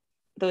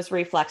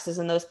reflexes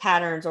and those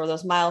patterns or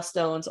those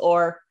milestones,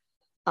 or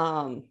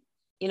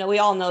we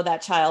all know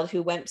that child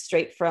who went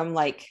straight from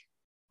like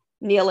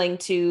kneeling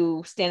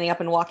to standing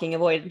up and walking,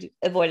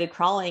 avoided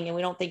crawling, and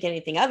we don't think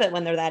anything of it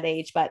when they're that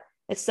age. But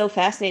it's so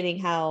fascinating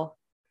how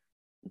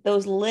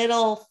those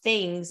little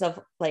things of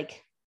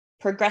like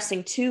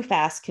progressing too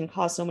fast can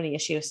cause so many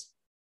issues.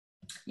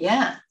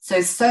 Yeah.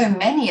 So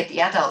many of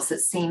the adults that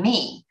see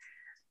me,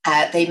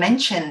 they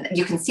mention,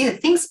 you can see the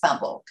things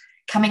bubble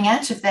coming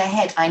out of their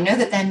head. I know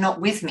that they're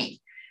not with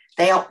me.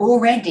 They are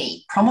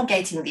already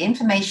promulgating the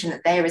information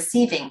that they're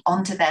receiving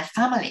onto their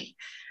family.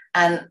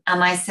 And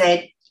I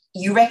said,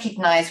 you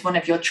recognize one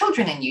of your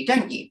children in you,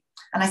 don't you?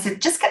 And I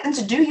said, just get them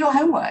to do your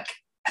homework.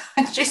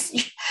 They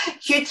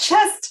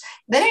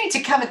don't need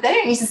to come, they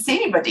don't need to see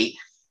anybody.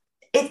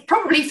 It's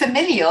probably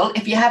familial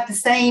if you have the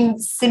same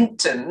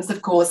symptoms,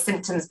 of course,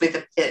 symptoms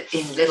with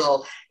in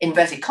little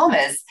inverted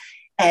commas.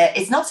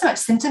 It's not so much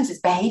symptoms, it's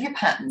behavior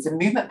patterns and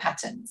movement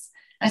patterns.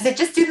 And I said,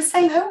 just do the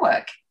same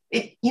homework.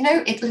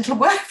 It'll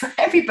work for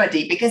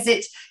everybody because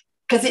it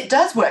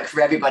does work for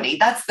everybody.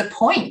 That's the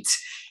point.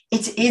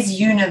 It is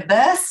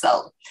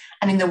universal.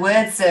 And in the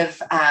words of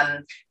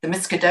the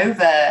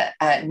Muscadova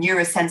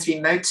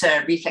Neurosensory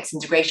Motor Reflex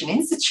Integration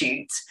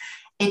Institute,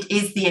 it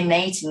is the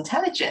innate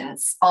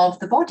intelligence of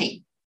the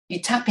body. You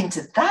tap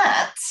into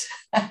that,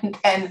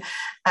 and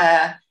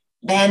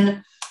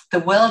then the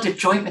world of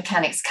joint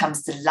mechanics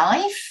comes to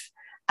life,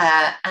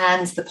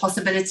 and the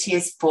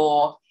possibilities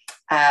for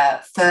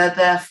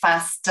further,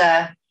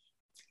 faster,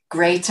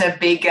 greater,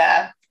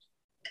 bigger.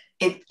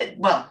 It's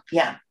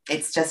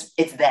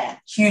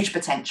there. Huge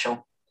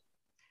potential.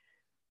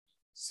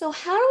 So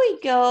how do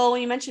we go?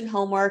 You mentioned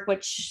homework,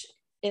 which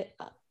it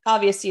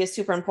obviously is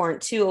super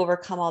important to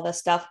overcome all this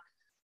stuff.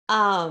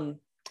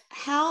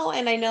 How,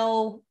 and I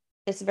know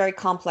it's a very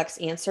complex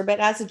answer, but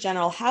as a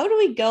general, how do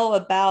we go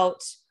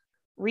about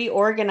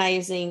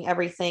reorganizing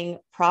everything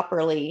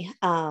properly?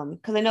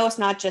 Because I know it's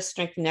not just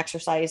strengthening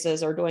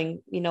exercises or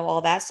doing,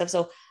 all that stuff.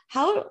 So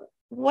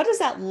what does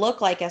that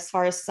look like as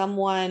far as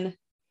someone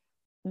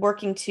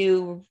working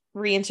to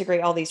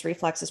reintegrate all these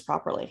reflexes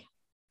properly?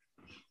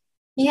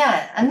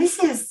 Yeah, and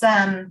this is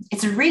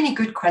it's a really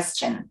good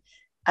question,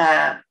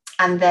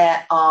 and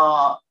there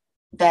are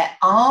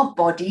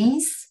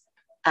bodies,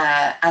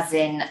 as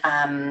in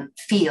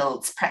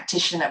fields,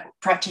 practitioner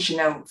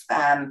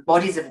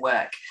bodies of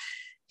work,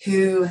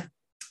 who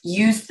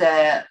use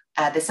there's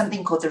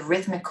something called the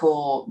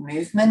rhythmical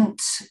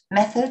movement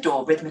method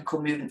or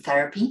rhythmical movement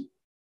therapy,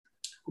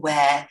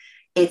 where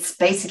it's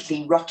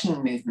basically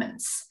rocking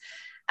movements,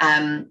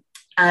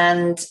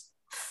 and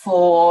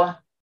for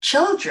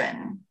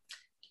children.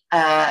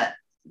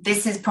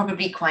 this is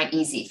probably quite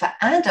easy. For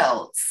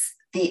adults,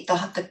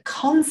 the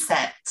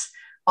concept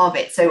of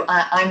it, so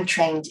I'm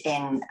trained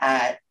in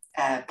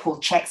Paul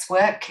Chek's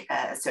work,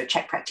 so a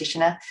Czech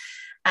practitioner,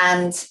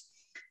 and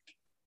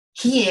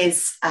he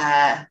is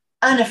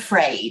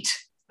unafraid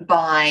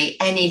by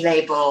any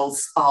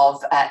labels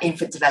of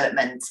infant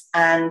development.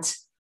 And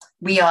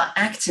we are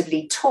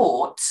actively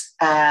taught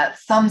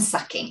thumb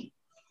sucking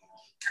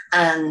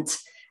and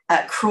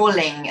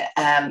crawling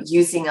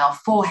using our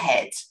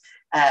forehead,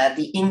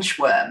 the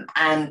inchworm,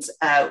 and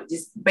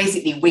just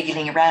basically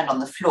wiggling around on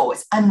the floor.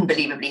 It's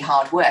unbelievably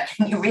hard work.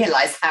 And you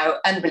realize how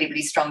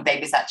unbelievably strong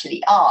babies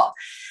actually are.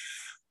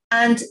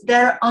 And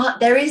there are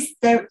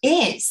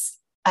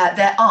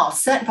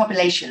certain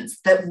populations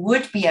that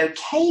would be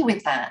okay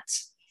with that.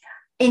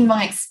 In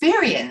my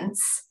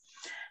experience,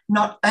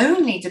 not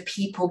only do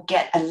people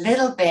get a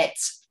little bit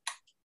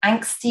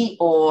angsty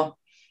or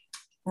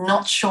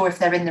not sure if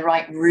they're in the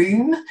right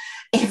room,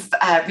 if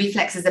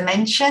reflexes are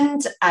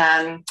mentioned,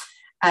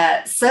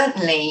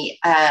 certainly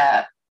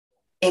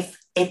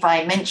if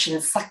I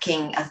mention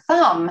sucking a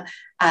thumb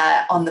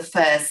on the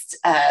first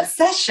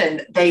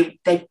session, they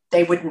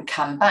wouldn't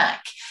come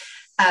back.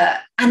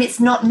 And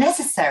it's not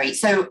necessary.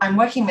 So I'm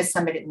working with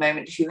somebody at the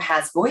moment who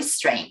has voice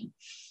strain,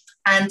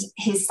 and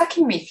his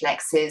sucking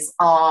reflexes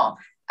are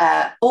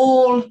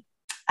all,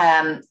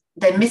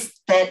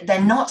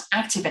 they're not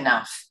active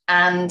enough.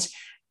 And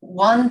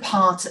one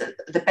part,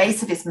 the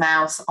base of his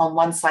mouth on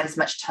one side is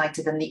much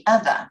tighter than the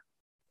other.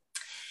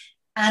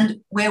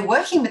 And we're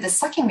working with the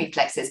sucking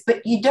reflexes,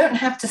 but you don't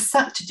have to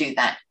suck to do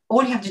that.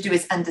 All you have to do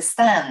is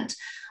understand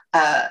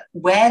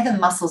where the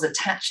muscles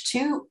attach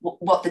to,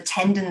 what the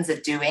tendons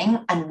are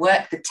doing, and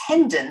work the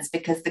tendons,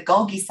 because the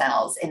Golgi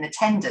cells in the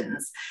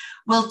tendons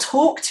will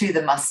talk to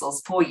the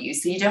muscles for you.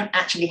 So you don't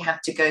actually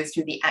have to go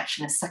through the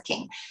action of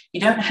sucking.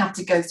 You don't have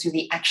to go through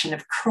the action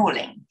of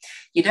crawling.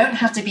 You don't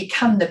have to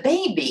become the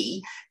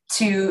baby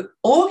to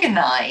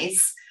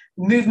organize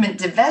movement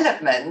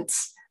development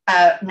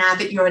now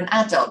that you're an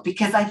adult,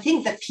 because I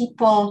think that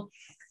people,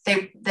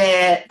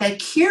 they're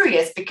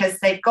curious because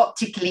they've got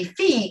tickly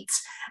feet,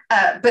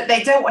 but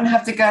they don't want to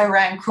have to go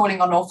around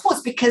crawling on all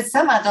fours, because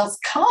some adults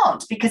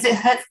can't, because it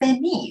hurts their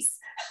knees.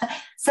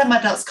 Some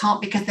adults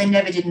can't because they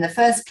never did in the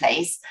first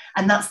place,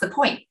 and that's the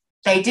point.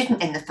 They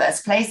didn't in the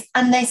first place,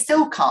 and they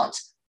still can't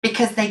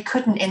because they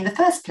couldn't in the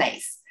first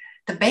place.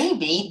 The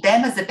baby,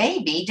 them as a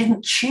baby,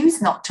 didn't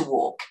choose not to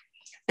walk.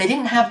 They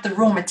didn't have the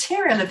raw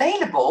material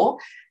available.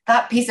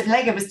 That piece of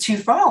Lego was too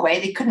far away.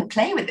 They couldn't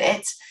play with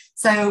it.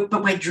 So,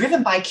 but we're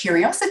driven by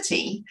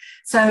curiosity.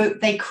 So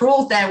they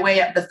crawled their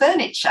way up the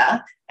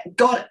furniture,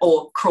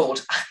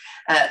 crawled.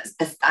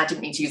 I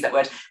didn't mean to use that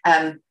word.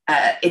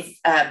 It's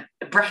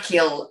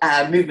brachial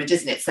movement,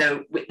 isn't it?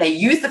 So they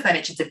use the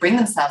furniture to bring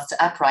themselves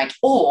to upright,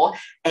 or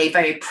a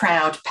very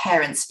proud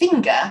parent's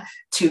finger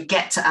to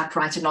get to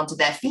upright and onto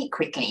their feet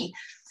quickly.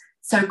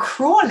 So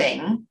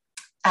crawling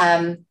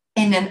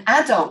in an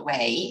adult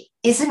way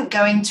isn't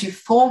going to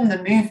form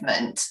the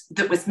movement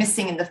that was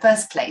missing in the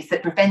first place,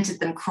 that prevented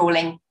them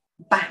crawling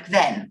back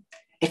then,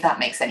 if that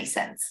makes any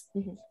sense.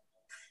 Mm-hmm.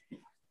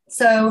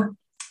 So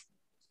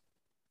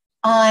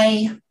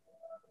I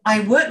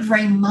work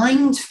very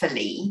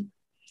mindfully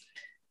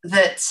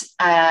that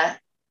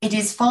it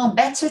is far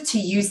better to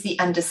use the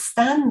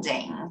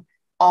understanding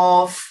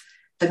of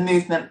the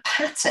movement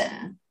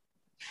pattern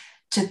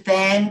to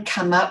then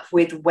come up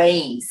with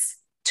ways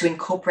to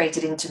incorporate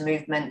it into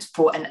movement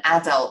for an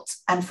adult,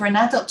 and for an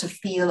adult to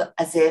feel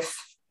as if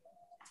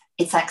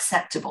it's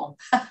acceptable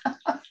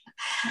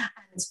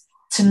and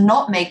to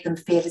not make them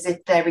feel as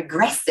if they're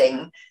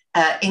regressing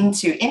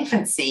into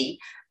infancy,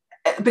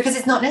 because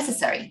it's not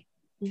necessary.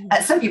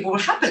 Mm-hmm. Some people will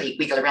happily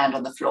wiggle around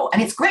on the floor,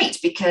 and it's great,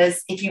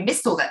 because if you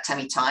missed all that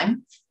tummy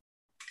time,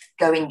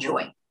 go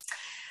enjoy.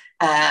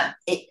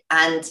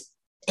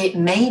 It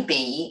may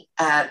be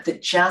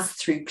that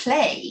just through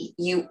play,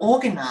 you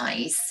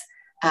organize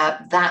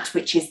that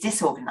which is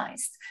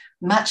disorganized,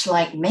 much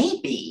like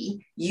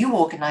maybe you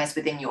organize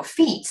within your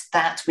feet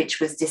that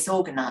which was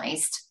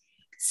disorganized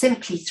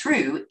simply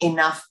through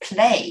enough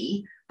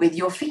play with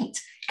your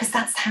feet, because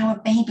that's how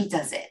a baby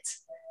does it.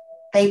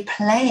 They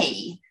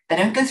play. They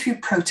don't go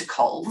through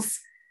protocols.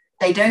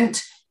 They don't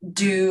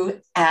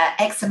do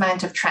X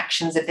amount of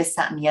tractions of this,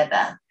 that, and the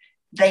other.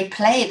 They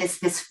play.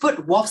 This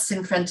foot wafts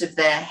in front of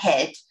their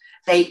head.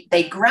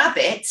 They grab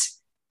it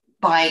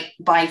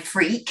by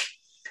freak.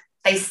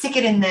 They stick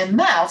it in their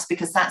mouths,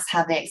 because that's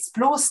how they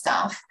explore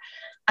stuff.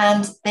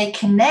 And they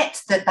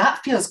connect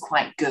that feels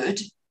quite good.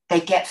 They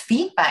get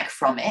feedback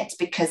from it,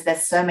 because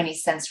there's so many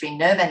sensory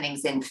nerve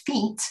endings in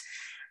feet.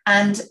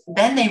 And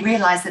then they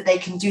realize that they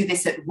can do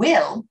this at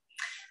will.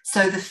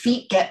 So the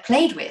feet get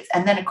played with.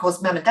 And then, of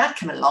course, mum and dad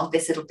come along.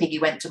 This little piggy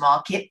went to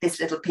market. This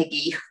little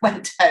piggy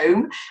went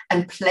home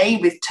and play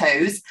with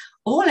toes.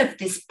 All of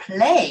this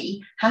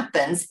play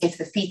happens if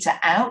the feet are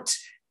out,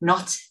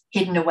 not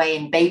hidden away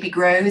in baby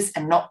grows,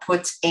 and not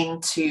put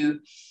into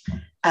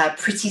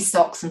pretty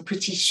socks and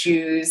pretty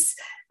shoes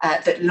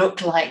that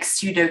look like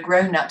pseudo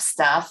grown-up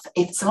stuff.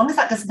 So long as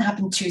that doesn't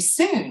happen too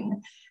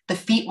soon, the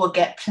feet will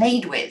get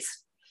played with.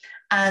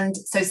 And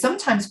so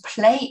sometimes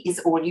play is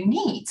all you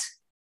need.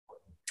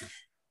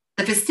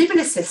 The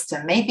vestibular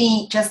system,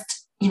 maybe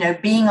just,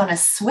 being on a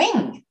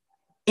swing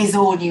is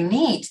all you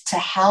need to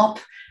help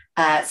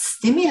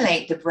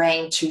stimulate the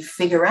brain to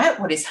figure out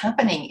what is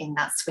happening in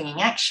that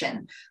swinging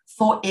action,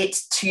 for it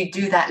to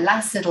do that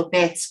last little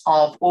bit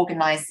of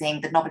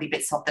organizing the knobbly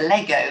bits of the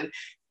Lego,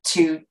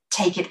 to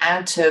take it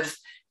out of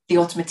the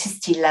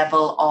automaticity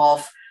level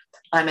of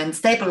I'm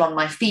unstable on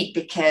my feet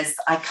because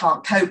I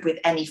can't cope with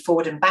any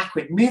forward and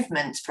backward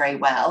movement very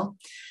well.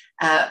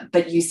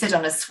 But you sit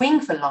on a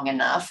swing for long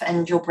enough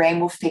and your brain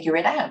will figure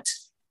it out.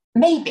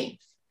 Maybe.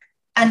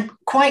 And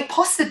quite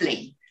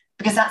possibly,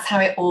 because that's how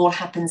it all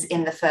happens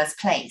in the first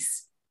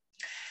place.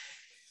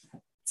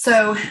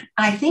 So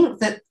I think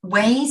that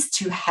ways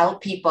to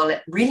help people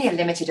really are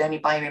limited only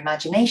by your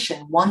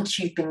imagination once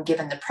you've been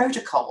given the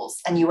protocols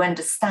and you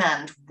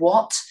understand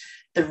what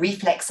the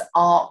reflex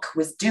arc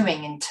was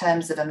doing in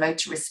terms of a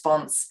motor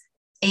response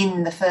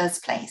in the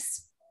first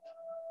place.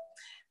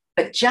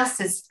 But just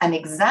as an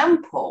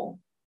example,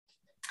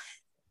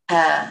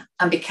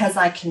 and because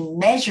I can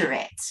measure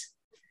it,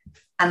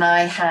 and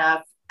I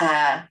have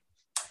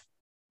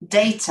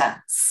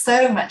data,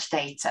 so much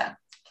data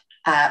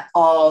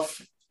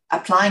of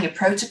applying a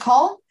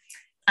protocol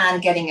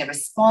and getting a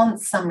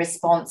response, some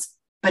response,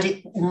 but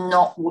it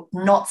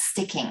not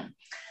sticking.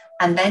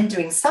 And then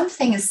doing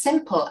something as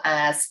simple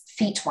as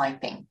feet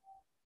wiping.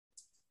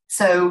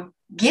 So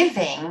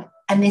giving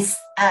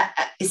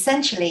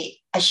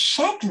essentially a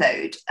shed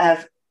load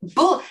of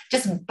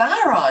just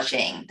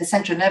barraging the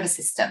central nervous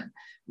system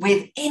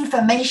with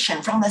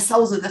information from the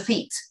soles of the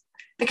feet,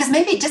 because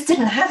maybe it just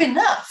didn't have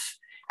enough.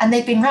 And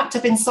they've been wrapped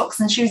up in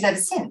socks and shoes ever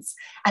since.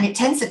 And it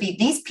tends to be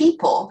these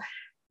people,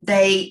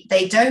 they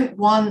don't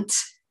want,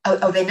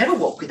 they never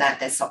walk without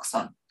their socks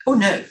on. Oh,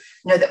 no,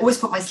 they always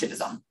put my slippers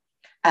on.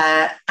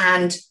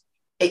 And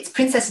it's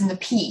Princess and the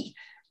Pea.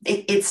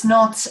 It's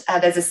not,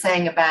 there's a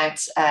saying about,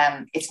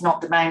 it's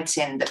not the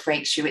mountain that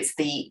breaks you, it's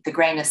the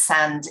grain of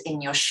sand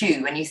in your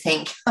shoe. And you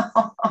think,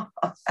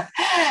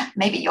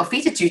 maybe your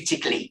feet are too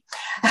tickly,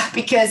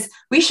 because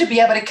we should be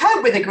able to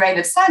cope with a grain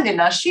of sand in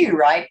our shoe,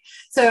 right?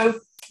 So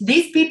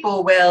these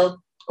people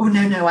will, oh,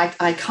 no,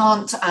 I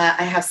can't,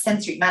 I have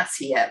sensory mats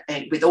here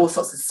with all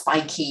sorts of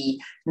spiky,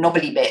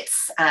 knobbly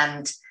bits,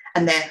 and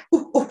they're,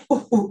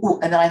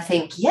 and then I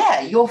think,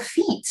 yeah, your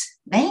feet,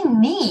 they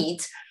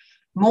need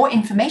more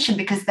information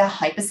because they're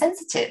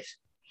hypersensitive.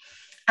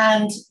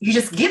 And you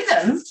just give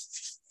them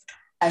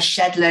a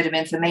shed load of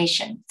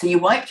information. So you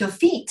wipe your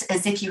feet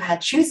as if you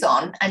had shoes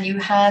on and you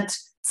had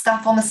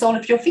stuff on the sole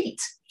of your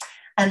feet.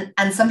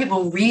 And some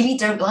people really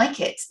don't like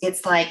it.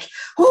 It's like,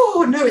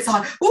 oh, no, it's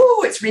hard.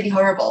 Oh, it's really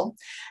horrible.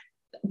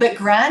 But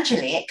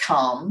gradually it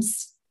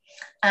calms.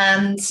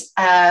 And,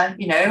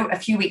 a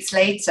few weeks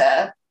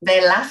later,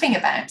 they're laughing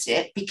about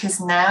it because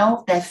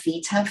now their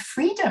feet have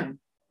freedom.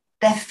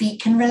 Their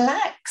feet can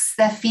relax.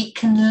 Their feet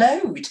can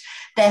load.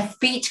 Their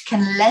feet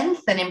can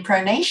lengthen in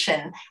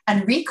pronation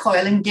and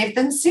recoil and give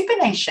them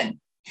supination.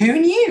 Who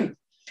knew?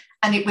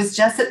 And it was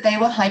just that they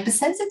were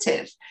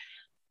hypersensitive.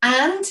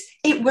 And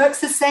it works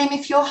the same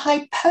if you're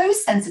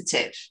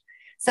hyposensitive.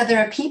 So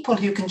there are people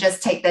who can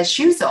just take their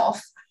shoes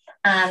off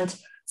and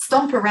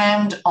stomp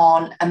around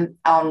on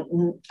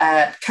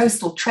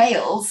coastal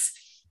trails.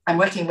 I'm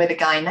working with a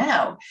guy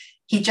now.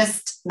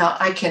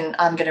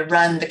 I'm going to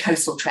run the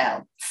coastal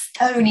trail,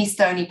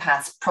 stony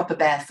paths, proper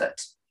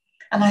barefoot.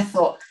 And I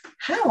thought,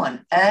 how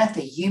on earth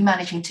are you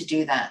managing to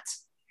do that?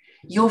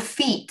 Your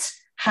feet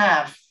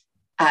have,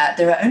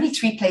 there are only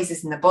 3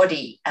 places in the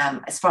body,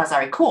 as far as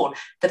I recall,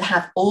 that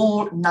have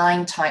all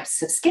 9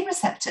 types of skin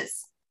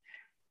receptors.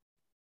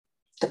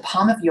 The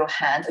palm of your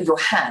hand, the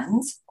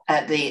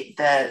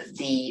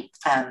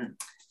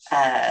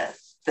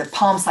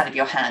palm side of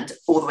your hand,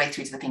 all the way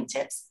through to the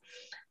fingertips,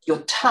 your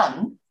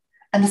tongue,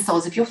 and the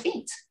soles of your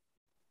feet.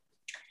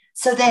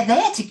 So they're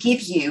there to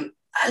give you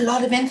a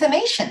lot of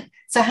information.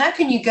 So how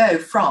can you go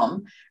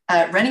from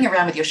running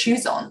around with your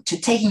shoes on to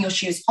taking your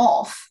shoes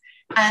off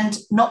and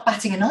not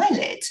batting an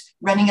eyelid,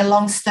 running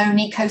along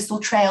stony coastal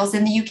trails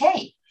in the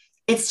UK?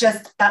 It's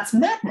just, that's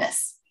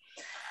madness.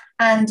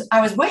 And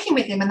I was working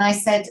with him and I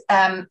said,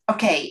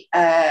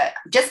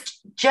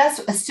 just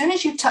as soon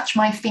as you touch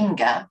my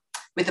finger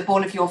with the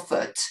ball of your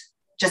foot,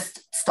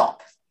 just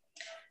stop.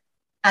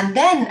 And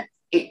then,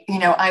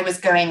 I was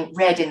going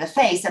red in the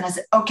face and I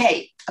said,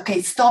 okay,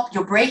 stop,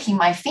 you're breaking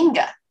my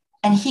finger.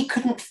 And he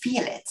couldn't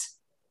feel it.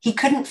 He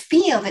couldn't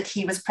feel that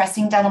he was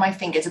pressing down on my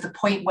finger to the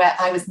point where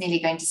I was nearly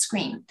going to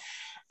scream.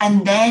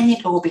 And then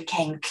it all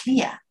became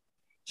clear.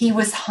 He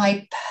was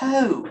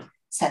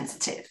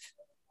hyposensitive.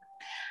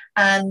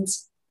 And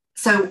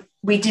so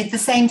we did the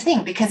same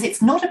thing, because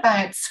it's not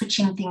about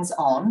switching things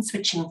on,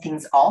 switching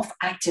things off,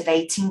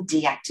 activating,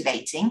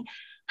 deactivating.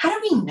 How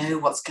do we know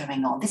what's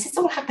going on? This is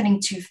all happening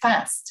too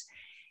fast.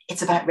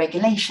 It's about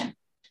regulation.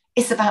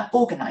 It's about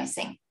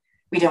organizing.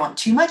 We don't want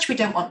too much. We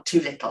don't want too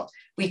little.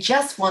 We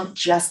just want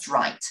just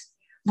right.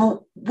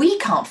 Well, we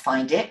can't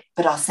find it,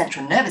 but our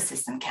central nervous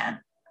system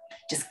can.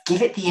 Just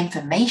give it the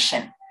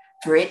information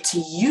for it to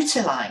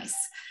utilize.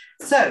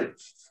 So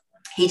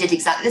he did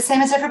exactly the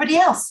same as everybody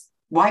else,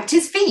 wiped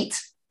his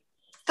feet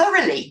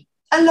thoroughly,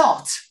 a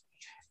lot.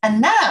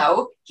 And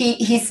now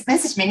he's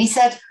messaged me and he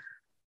said,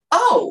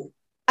 oh,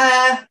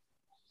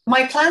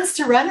 my plans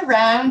to run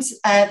around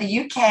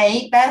the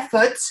UK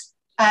barefoot,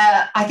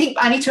 I think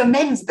I need to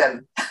amend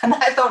them. And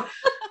I thought,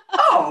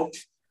 oh,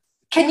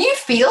 can you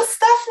feel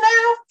stuff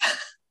now?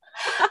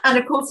 And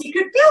of course, he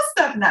could feel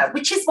stuff now,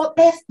 which is what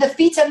the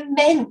feet are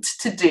meant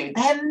to do.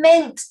 They're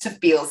meant to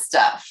feel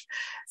stuff.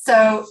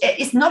 So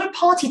it's not a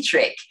party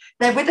trick.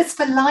 They're with us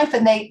for life,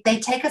 and they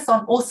take us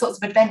on all sorts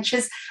of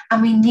adventures,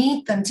 and we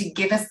need them to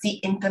give us the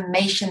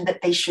information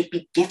that they should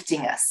be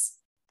gifting us.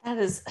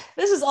 This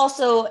is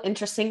also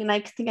interesting, and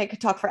I think I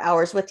could talk for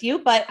hours with you,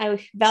 but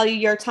I value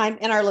your time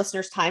and our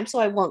listeners' time, so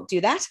I won't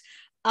do that.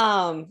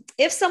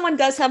 If someone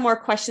does have more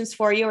questions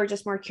for you or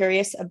just more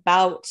curious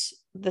about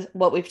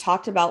what we've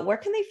talked about, where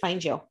can they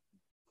find you?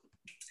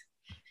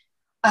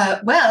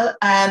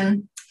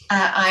 I'm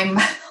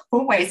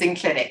always in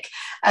clinic.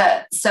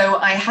 So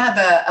I have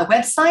a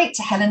website,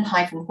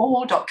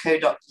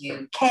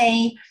 helen-hall.co.uk,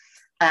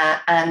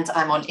 and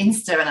I'm on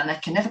Insta, and I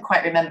can never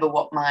quite remember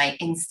what my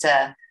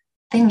Insta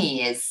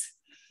thingy is.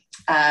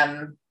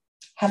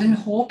 Helen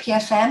Hall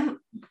PFM,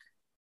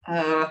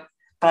 but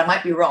I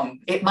might be wrong.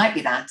 It might be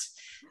that.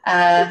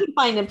 You can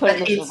find and put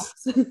it in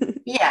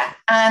the yeah,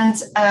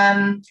 and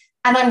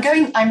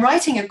I'm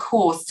writing a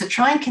course to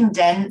try and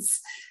condense.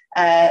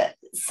 I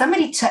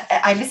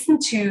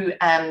listened to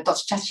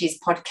Dr. Chatterjee's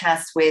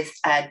podcast with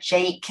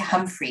Jake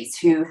Humphreys,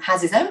 who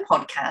has his own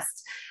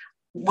podcast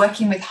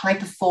working with high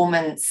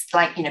performance,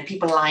 like,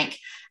 people like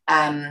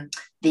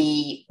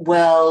the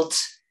world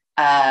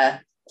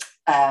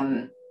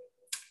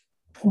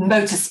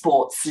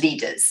motorsports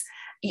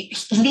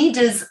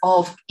leaders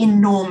of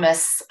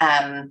enormous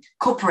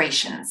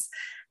corporations.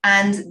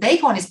 And they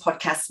go on his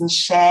podcast and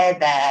share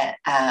their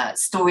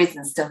stories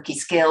and silky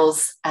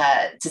skills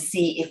to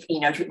see if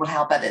it will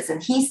help others.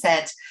 And he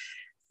said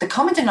the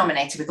common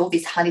denominator with all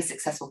these highly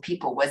successful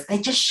people was they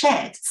just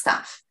shared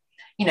stuff.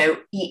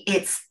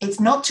 It's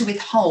not to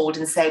withhold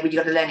and say, well, you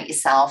got to learn it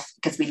yourself,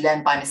 because we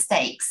learn by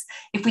mistakes.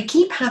 If we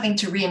keep having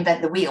to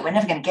reinvent the wheel, we're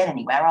never going to get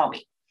anywhere, are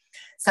we?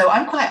 So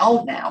I'm quite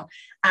old now,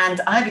 and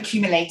I've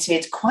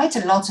accumulated quite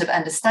a lot of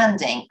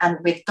understanding. And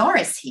with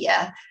Doris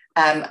here,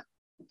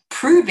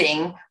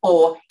 proving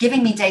or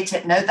giving me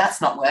data, no, that's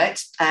not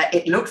worked.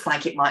 It looks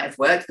like it might have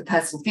worked. The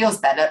person feels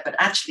better, but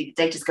actually the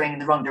data's going in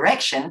the wrong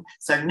direction.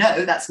 So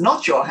no, that's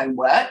not your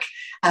homework.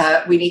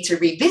 We need to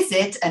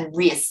revisit and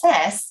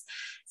reassess.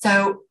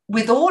 So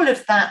with all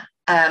of that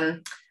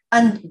and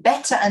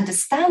better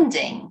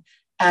understanding,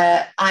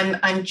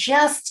 I'm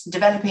just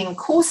developing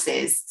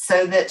courses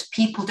so that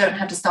people don't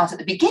have to start at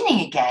the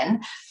beginning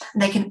again.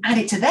 They can add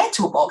it to their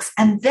toolbox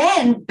and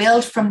then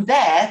build from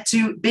there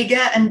to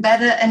bigger and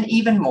better and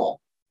even more.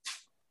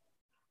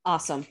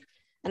 Awesome.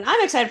 And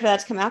I'm excited for that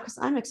to come out, because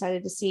I'm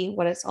excited to see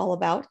what it's all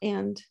about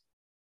and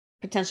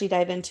potentially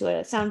dive into it.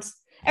 It sounds,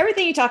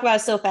 everything you talk about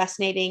is so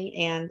fascinating.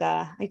 And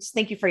I just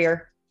thank you for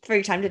your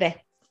time today.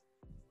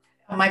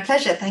 My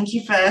pleasure. Thank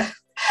you for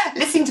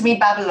listening to me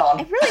babble on.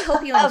 I really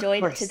hope you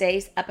enjoyed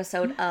today's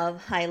episode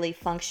of Highly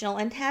Functional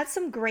and had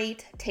some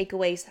great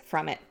takeaways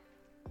from it.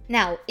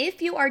 Now,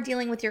 if you are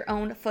dealing with your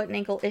own foot and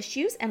ankle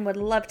issues and would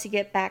love to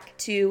get back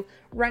to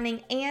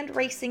running and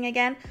racing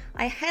again,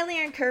 I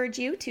highly encourage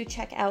you to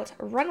check out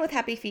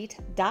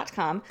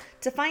runwithhappyfeet.com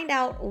to find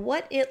out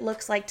what it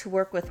looks like to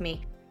work with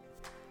me.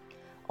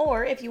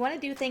 Or if you want to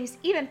do things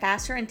even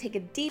faster and take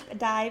a deep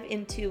dive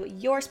into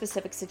your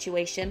specific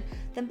situation,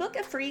 then book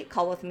a free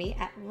call with me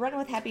at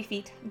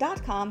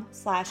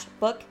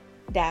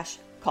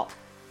runwithhappyfeet.com/book-call.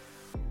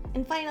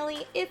 And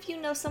finally, if you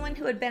know someone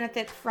who would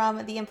benefit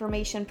from the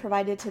information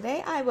provided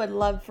today, I would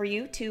love for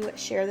you to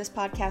share this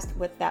podcast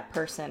with that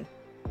person.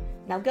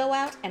 Now go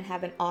out and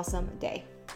have an awesome day.